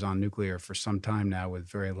and others on nuclear for some time now with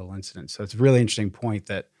very little incident. So it's a really interesting point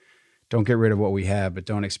that don't get rid of what we have, but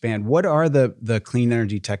don't expand. What are the clean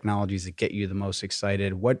energy technologies that get you the most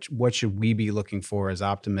excited? What should we be looking for as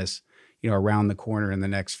optimists, around the corner in the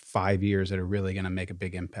next 5 years that are really going to make a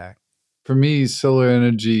big impact? For me, solar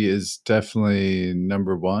energy is definitely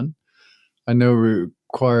number one. I know it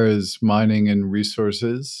requires mining and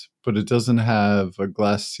resources, but it doesn't have a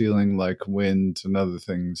glass ceiling like wind and other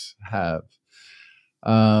things have.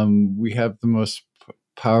 We have the most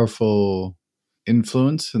powerful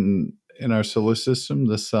influence in our solar system,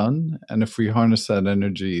 the sun. And if we harness that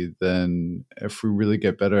energy, then if we really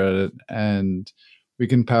get better at it, and we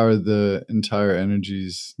can power the entire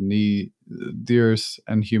energies need, the Earth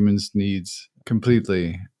and humans' needs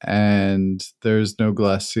completely. And there's no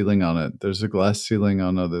glass ceiling on it. There's a glass ceiling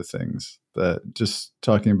on other things. That just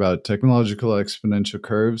talking about technological exponential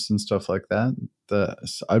curves and stuff like that,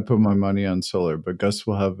 I'd put my money on solar, but Gus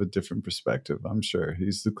will have a different perspective, I'm sure.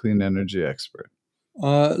 He's the clean energy expert.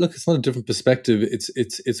 Look, it's not a different perspective.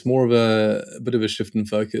 It's more of a bit of a shift in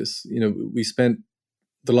focus. We spent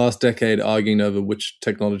the last decade arguing over which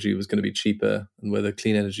technology was going to be cheaper and whether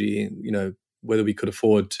clean energy, whether we could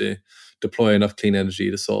afford to deploy enough clean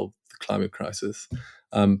energy to solve the climate crisis.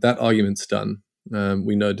 That argument's done.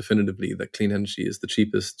 We know definitively that clean energy is the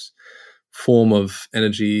cheapest form of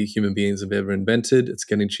energy human beings have ever invented. It's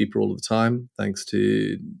getting cheaper all the time, thanks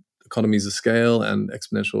to economies of scale and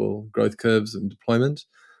exponential growth curves and deployment.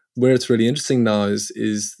 Where it's really interesting now is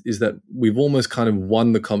that we've almost kind of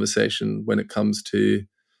won the conversation when it comes to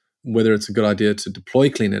whether it's a good idea to deploy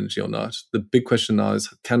clean energy or not. The big question now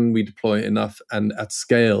is, can we deploy enough and at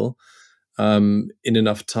scale in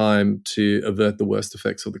enough time to avert the worst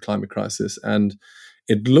effects of the climate crisis? And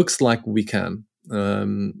it looks like we can.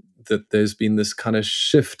 That there's been this kind of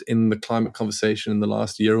shift in the climate conversation in the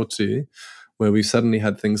last year or two, where we've suddenly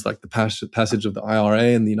had things like the passage of the IRA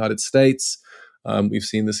in the United States. We've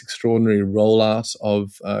seen this extraordinary rollout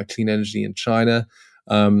of clean energy in China.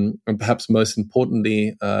 And perhaps most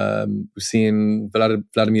importantly, we've seen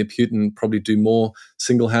Vladimir Putin probably do more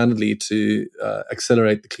single-handedly to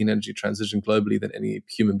accelerate the clean energy transition globally than any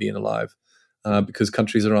human being alive, because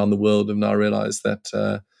countries around the world have now realized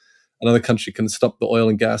that another country can stop the oil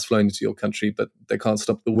and gas flowing into your country, but they can't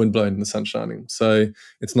stop the wind blowing and the sun shining. So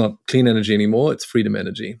it's not clean energy anymore, it's freedom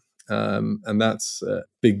energy. And that's a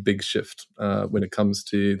big shift when it comes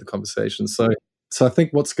to the conversation. So I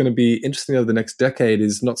think what's going to be interesting over the next decade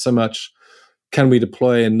is not so much can we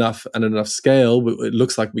deploy enough and enough scale, but it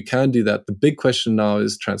looks like we can do that. The big question now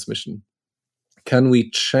is transmission. Can we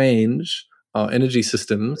change our energy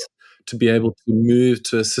systems to be able to move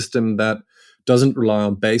to a system that doesn't rely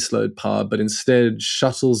on baseload power, but instead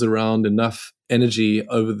shuttles around enough energy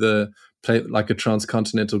over the like a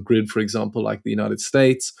transcontinental grid, for example, like the United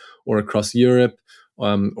States, or across Europe,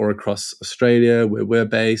 or across Australia, where we're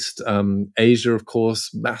based, Asia, of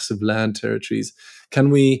course, massive land territories.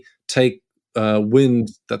 Can we take wind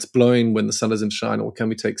that's blowing when the sun doesn't shine, or can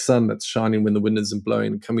we take sun that's shining when the wind isn't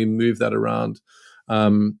blowing? Can we move that around?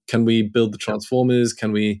 Can we build the transformers?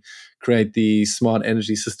 Can we create the smart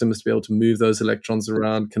energy systems to be able to move those electrons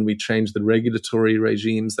around? Can we change the regulatory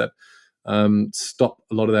regimes that stop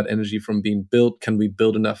a lot of that energy from being built? Can we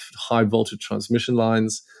build enough high voltage transmission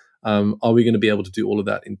lines? Are we going to be able to do all of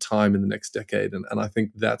that in time in the next decade? And I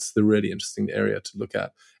think that's the really interesting area to look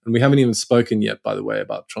at. And we haven't even spoken yet, by the way,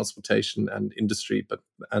 about transportation and industry,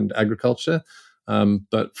 and agriculture.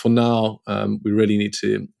 But for now, we really need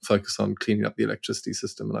to focus on cleaning up the electricity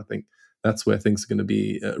system. And I think that's where things are going to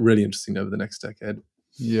be really interesting over the next decade.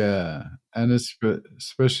 Yeah. And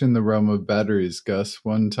especially in the realm of batteries, Gus,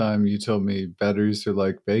 one time you told me batteries are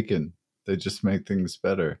like bacon. They just make things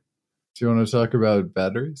better. Do you want to talk about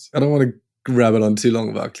batteries? I don't want to rabbit on too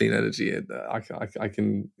long about clean energy. I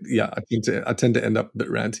tend to end up a bit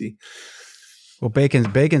ranty. Well,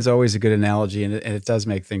 bacon's always a good analogy, and it does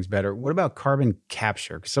make things better. What about carbon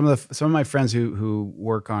capture? Some of my friends who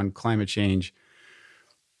work on climate change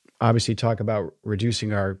obviously talk about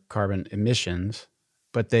reducing our carbon emissions,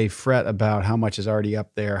 but they fret about how much is already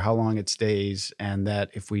up there, how long it stays, and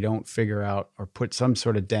that if we don't figure out or put some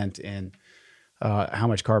sort of dent in how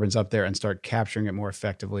much carbon's up there and start capturing it more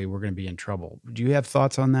effectively, we're going to be in trouble. Do you have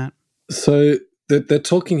thoughts on that? So they're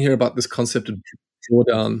talking here about this concept of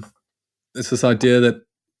drawdown. It's this idea that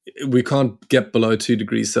we can't get below 2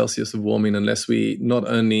 degrees Celsius of warming unless we not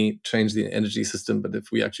only change the energy system, but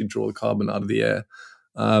if we actually draw the carbon out of the air.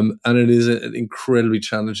 And it is an incredibly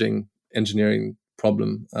challenging engineering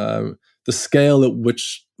problem. The scale at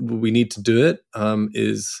which we need to do it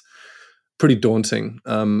is pretty daunting.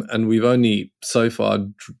 And we've only so far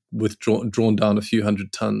drawn down a few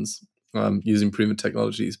hundred tons using proven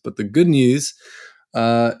technologies. But the good news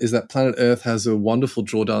is that planet Earth has a wonderful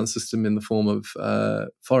drawdown system in the form of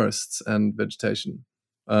forests and vegetation,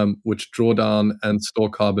 which draw down and store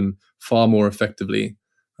carbon far more effectively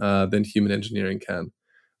than human engineering can.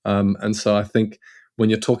 And so I think when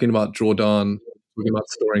you're talking about drawdown, talking about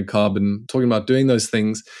storing carbon, talking about doing those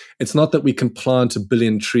things, it's not that we can plant 1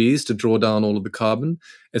 billion trees to draw down all of the carbon.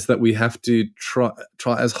 It's that we have to try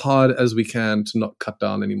as hard as we can to not cut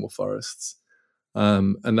down any more forests.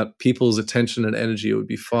 And that people's attention and energy would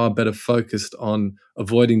be far better focused on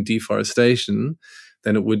avoiding deforestation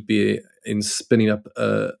than it would be in spinning up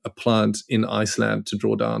a plant in Iceland to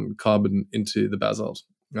draw down carbon into the basalt,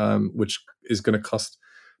 which is going to cost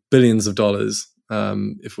billions of dollars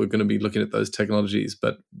if we're going to be looking at those technologies.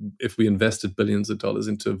 But if we invested billions of dollars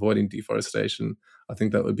into avoiding deforestation, I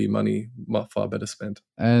think that would be money far better spent.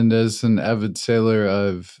 And as an avid sailor,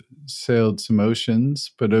 I've sailed some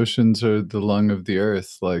oceans, but oceans are the lung of the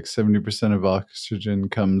earth. Like 70% of oxygen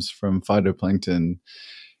comes from phytoplankton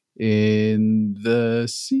in the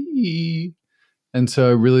sea. And so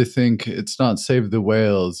I really think it's not save the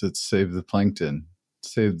whales, it's save the plankton,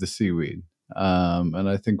 save the seaweed. And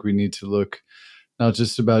I think we need to look not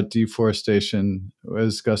just about deforestation,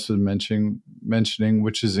 as Gus was mentioning,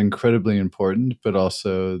 which is incredibly important, but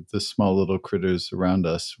also the small little critters around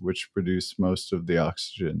us, which produce most of the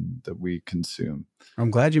oxygen that we consume.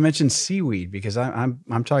 I'm glad you mentioned seaweed, because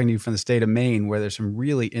I'm talking to you from the state of Maine, where there's some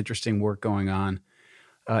really interesting work going on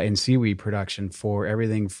in seaweed production for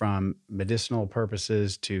everything from medicinal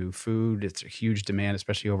purposes to food. It's a huge demand,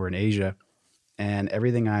 especially over in Asia. And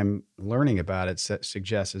everything I'm learning about it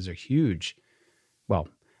suggests is a huge,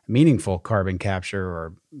 meaningful carbon capture,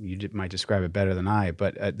 or you might describe it better than I,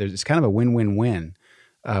 but it's kind of a win-win-win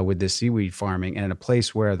with this seaweed farming. And in a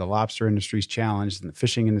place where the lobster industry is challenged and the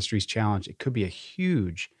fishing industry is challenged, it could be a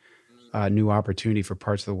huge new opportunity for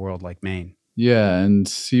parts of the world like Maine. Yeah, and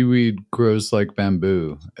seaweed grows like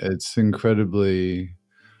bamboo. It's incredibly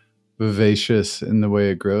vivacious in the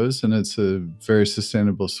way it grows, and it's a very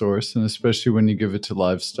sustainable source. And especially when you give it to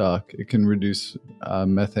livestock, it can reduce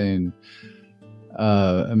methane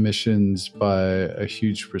emissions by a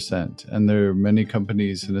huge percent. And there are many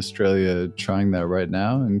companies in Australia trying that right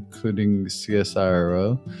now, including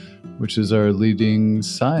CSIRO, which is our leading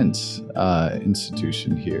science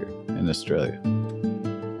institution here in Australia.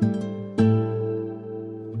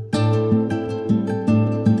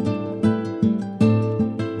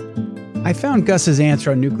 I found Gus's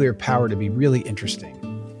answer on nuclear power to be really interesting.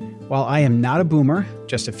 While I am not a boomer,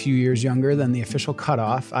 just a few years younger than the official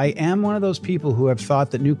cutoff, I am one of those people who have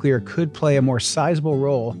thought that nuclear could play a more sizable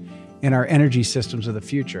role in our energy systems of the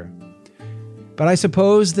future. But I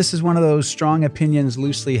suppose this is one of those strong opinions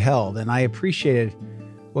loosely held, and I appreciated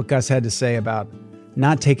what Gus had to say about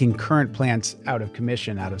not taking current plants out of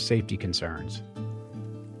commission out of safety concerns.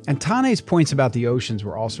 And Tane's points about the oceans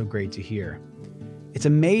were also great to hear. It's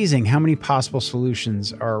amazing how many possible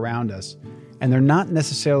solutions are around us, and they're not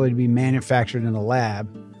necessarily to be manufactured in a lab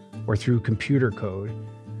or through computer code,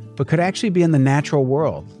 but could actually be in the natural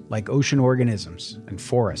world, like ocean organisms and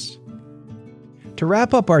forests. To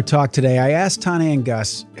wrap up our talk today, I asked Tane and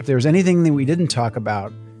Gus if there was anything that we didn't talk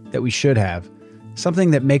about that we should have,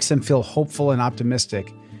 something that makes them feel hopeful and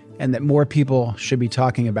optimistic, and that more people should be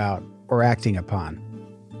talking about or acting upon.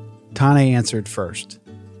 Tane answered first.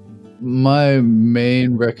 My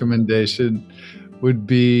main recommendation would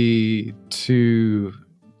be to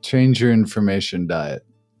change your information diet.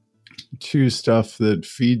 Choose stuff that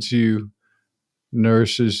feeds you,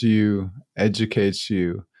 nourishes you, educates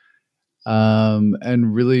you,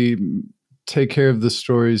 and really take care of the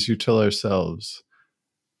stories you tell ourselves.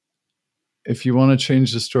 If you want to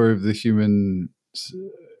change the story of the human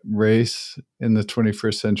race in the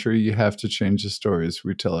 21st century, you have to change the stories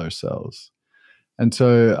we tell ourselves. And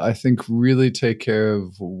so I think really take care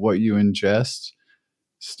of what you ingest.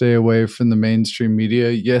 Stay away from the mainstream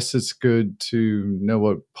media. Yes, it's good to know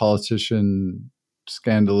what politician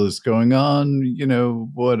scandal is going on,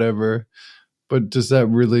 whatever. But does that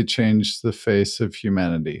really change the face of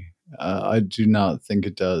humanity? I do not think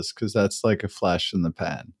it does, because that's like a flash in the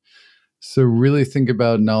pan. So really think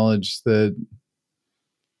about knowledge that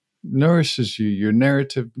nourishes you, your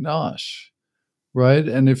narrative nosh. Right.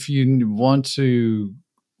 And if you want to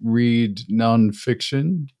read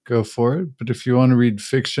nonfiction, go for it. But if you want to read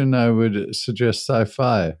fiction, I would suggest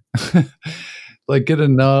sci-fi. Like get a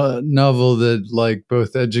novel that like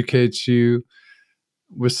both educates you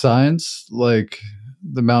with science, like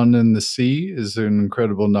The Mountain and the Sea is an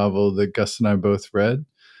incredible novel that Gus and I both read.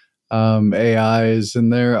 AI is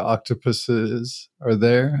in there. Octopuses are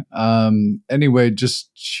there. Anyway,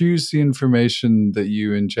 just choose the information that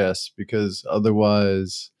you ingest, because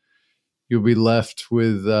otherwise you'll be left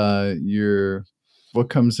with what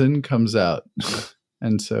comes in comes out.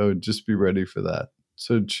 And so just be ready for that.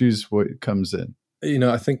 So choose what comes in.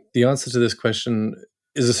 I think the answer to this question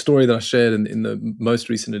is a story that I shared in the most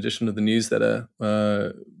recent edition of the newsletter,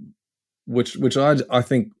 which I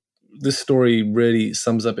think this story really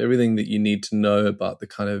sums up everything that you need to know about the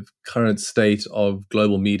kind of current state of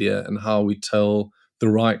global media and how we tell the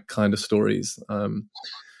right kind of stories.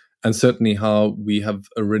 And certainly how we have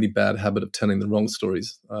a really bad habit of telling the wrong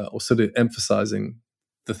stories, or sort of emphasizing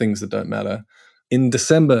the things that don't matter. In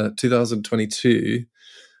December 2022,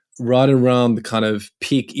 right around the kind of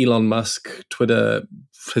peak Elon Musk Twitter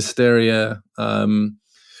hysteria, I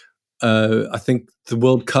think the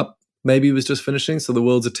World Cup maybe was just finishing, so the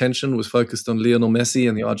world's attention was focused on Lionel Messi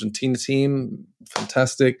and the Argentina team.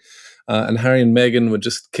 Fantastic. And Harry and Meghan were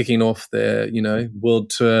just kicking off their, world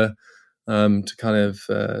tour to kind of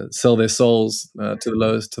sell their souls to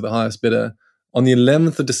the highest bidder. On the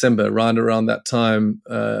 11th of December, right around that time,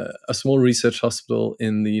 a small research hospital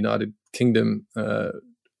in the United Kingdom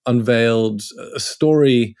unveiled a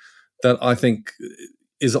story that I think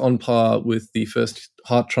is on par with the first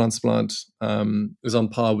heart transplant, is on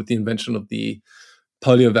par with the invention of the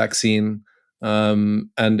polio vaccine, and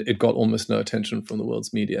it got almost no attention from the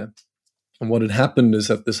world's media. And what had happened is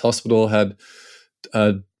that this hospital had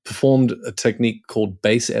performed a technique called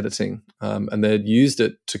base editing, and they had used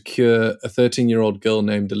it to cure a 13-year-old girl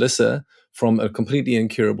named Alyssa from a completely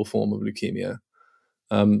incurable form of leukemia.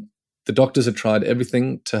 The doctors had tried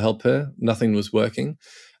everything to help her. Nothing was working.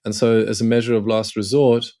 And so as a measure of last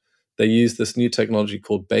resort, they used this new technology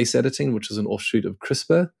called base editing, which is an offshoot of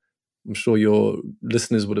CRISPR. I'm sure your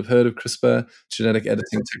listeners would have heard of CRISPR, genetic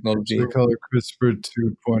editing technology. They call it CRISPR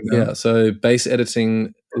 2.0. Yeah, so base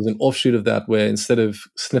editing there's an offshoot of that where instead of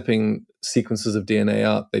snipping sequences of DNA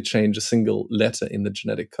out, they change a single letter in the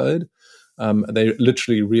genetic code. They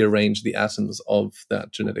literally rearrange the atoms of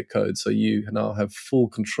that genetic code. So you now have full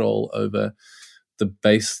control over the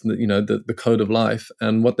base, the code of life.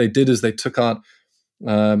 And what they did is they took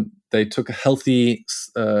healthy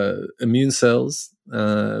immune cells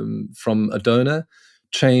from a donor,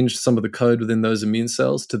 changed some of the code within those immune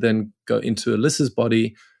cells to then go into Alyssa's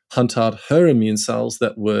body, hunt out her immune cells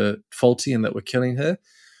that were faulty and that were killing her.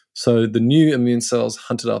 So the new immune cells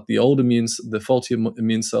hunted out the faulty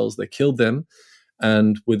immune cells, they killed them,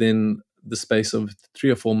 and within the space of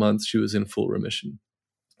 3 or 4 months, she was in full remission.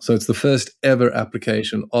 So it's the first ever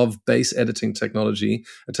application of base editing technology,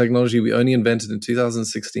 a technology we only invented in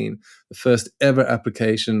 2016, the first ever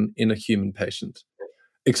application in a human patient.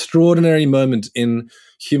 Extraordinary moment in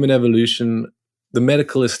human evolution. The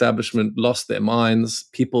medical establishment lost their minds.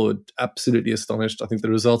 People were absolutely astonished. I think the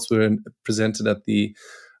results were presented at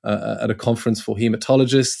a conference for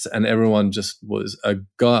hematologists, and everyone just was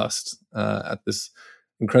aghast at this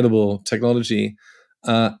incredible technology.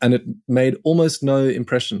 And it made almost no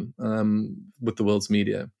impression with the world's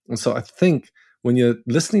media. And so I think when you're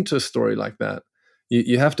listening to a story like that,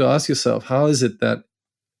 you have to ask yourself, how is it that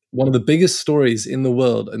one of the biggest stories in the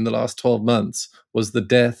world in the last 12 months was the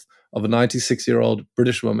death of a 96-year-old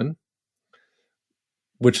British woman,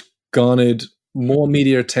 which garnered more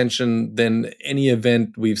media attention than any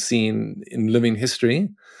event we've seen in living history.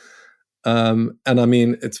 And I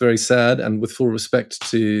mean, it's very sad, and with full respect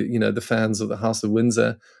to, the fans of the House of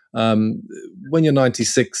Windsor, when you're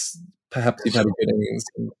 96, perhaps you've had a good innings,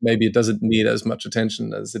 maybe it doesn't need as much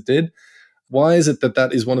attention as it did. Why is it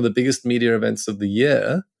that is one of the biggest media events of the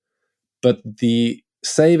year, but the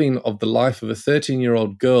saving of the life of a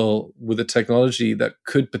 13-year-old girl with a technology that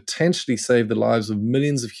could potentially save the lives of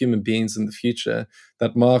millions of human beings in the future,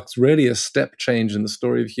 that marks really a step change in the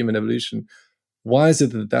story of human evolution? Why is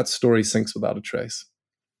it that story sinks without a trace?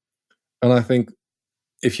 And I think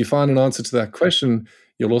if you find an answer to that question,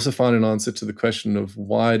 you'll also find an answer to the question of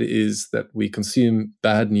why it is that we consume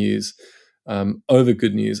bad news over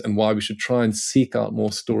good news, and why we should try and seek out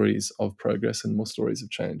more stories of progress and more stories of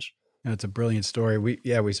change. That's a brilliant story.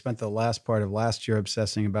 We spent the last part of last year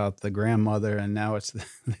obsessing about the grandmother, and now it's the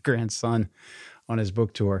grandson on his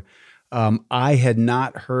book tour. I had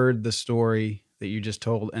not heard the story that you just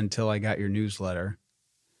told until I got your newsletter.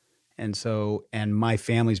 And my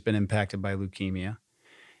family's been impacted by leukemia.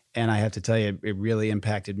 And I have to tell you, it really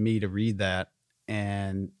impacted me to read that.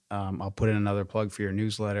 And I'll put in another plug for your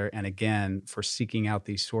newsletter. And again, for seeking out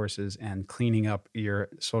these sources and cleaning up your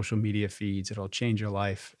social media feeds. It'll change your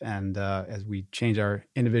life. And as we change our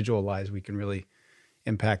individual lives, we can really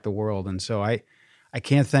impact the world. And so I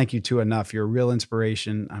can't thank you two enough. You're a real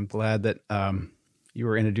inspiration. I'm glad that you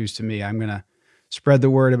were introduced to me. I'm going to spread the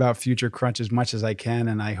word about Future Crunch as much as I can.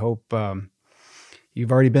 And I hope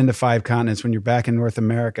you've already been to 5 continents. When you're back in North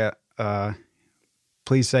America,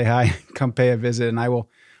 please say hi, come pay a visit, and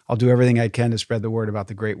I'll do everything I can to spread the word about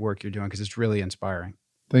the great work you're doing, because it's really inspiring.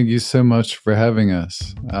 Thank you so much for having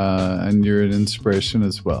us. And you're an inspiration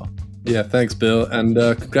as well. Yeah, thanks, Bill. And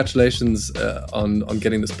congratulations on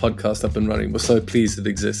getting this podcast up and running. We're so pleased it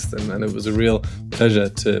exists. And it was a real pleasure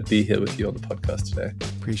to be here with you on the podcast today.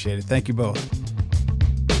 Appreciate it. Thank you both.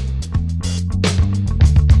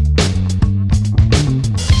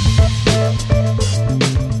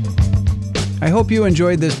 I hope you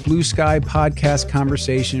enjoyed this Blue Sky podcast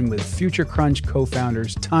conversation with Future Crunch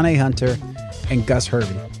co-founders Tane Hunter and Gus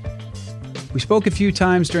Hervey. We spoke a few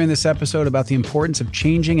times during this episode about the importance of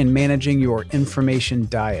changing and managing your information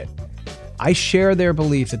diet. I share their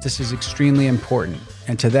belief that this is extremely important,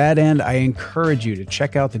 and to that end, I encourage you to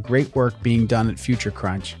check out the great work being done at Future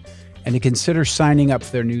Crunch and to consider signing up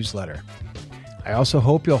for their newsletter. I also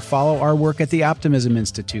hope you'll follow our work at the Optimism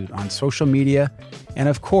Institute on social media, and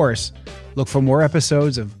of course, look for more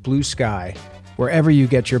episodes of Blue Sky wherever you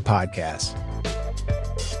get your podcasts.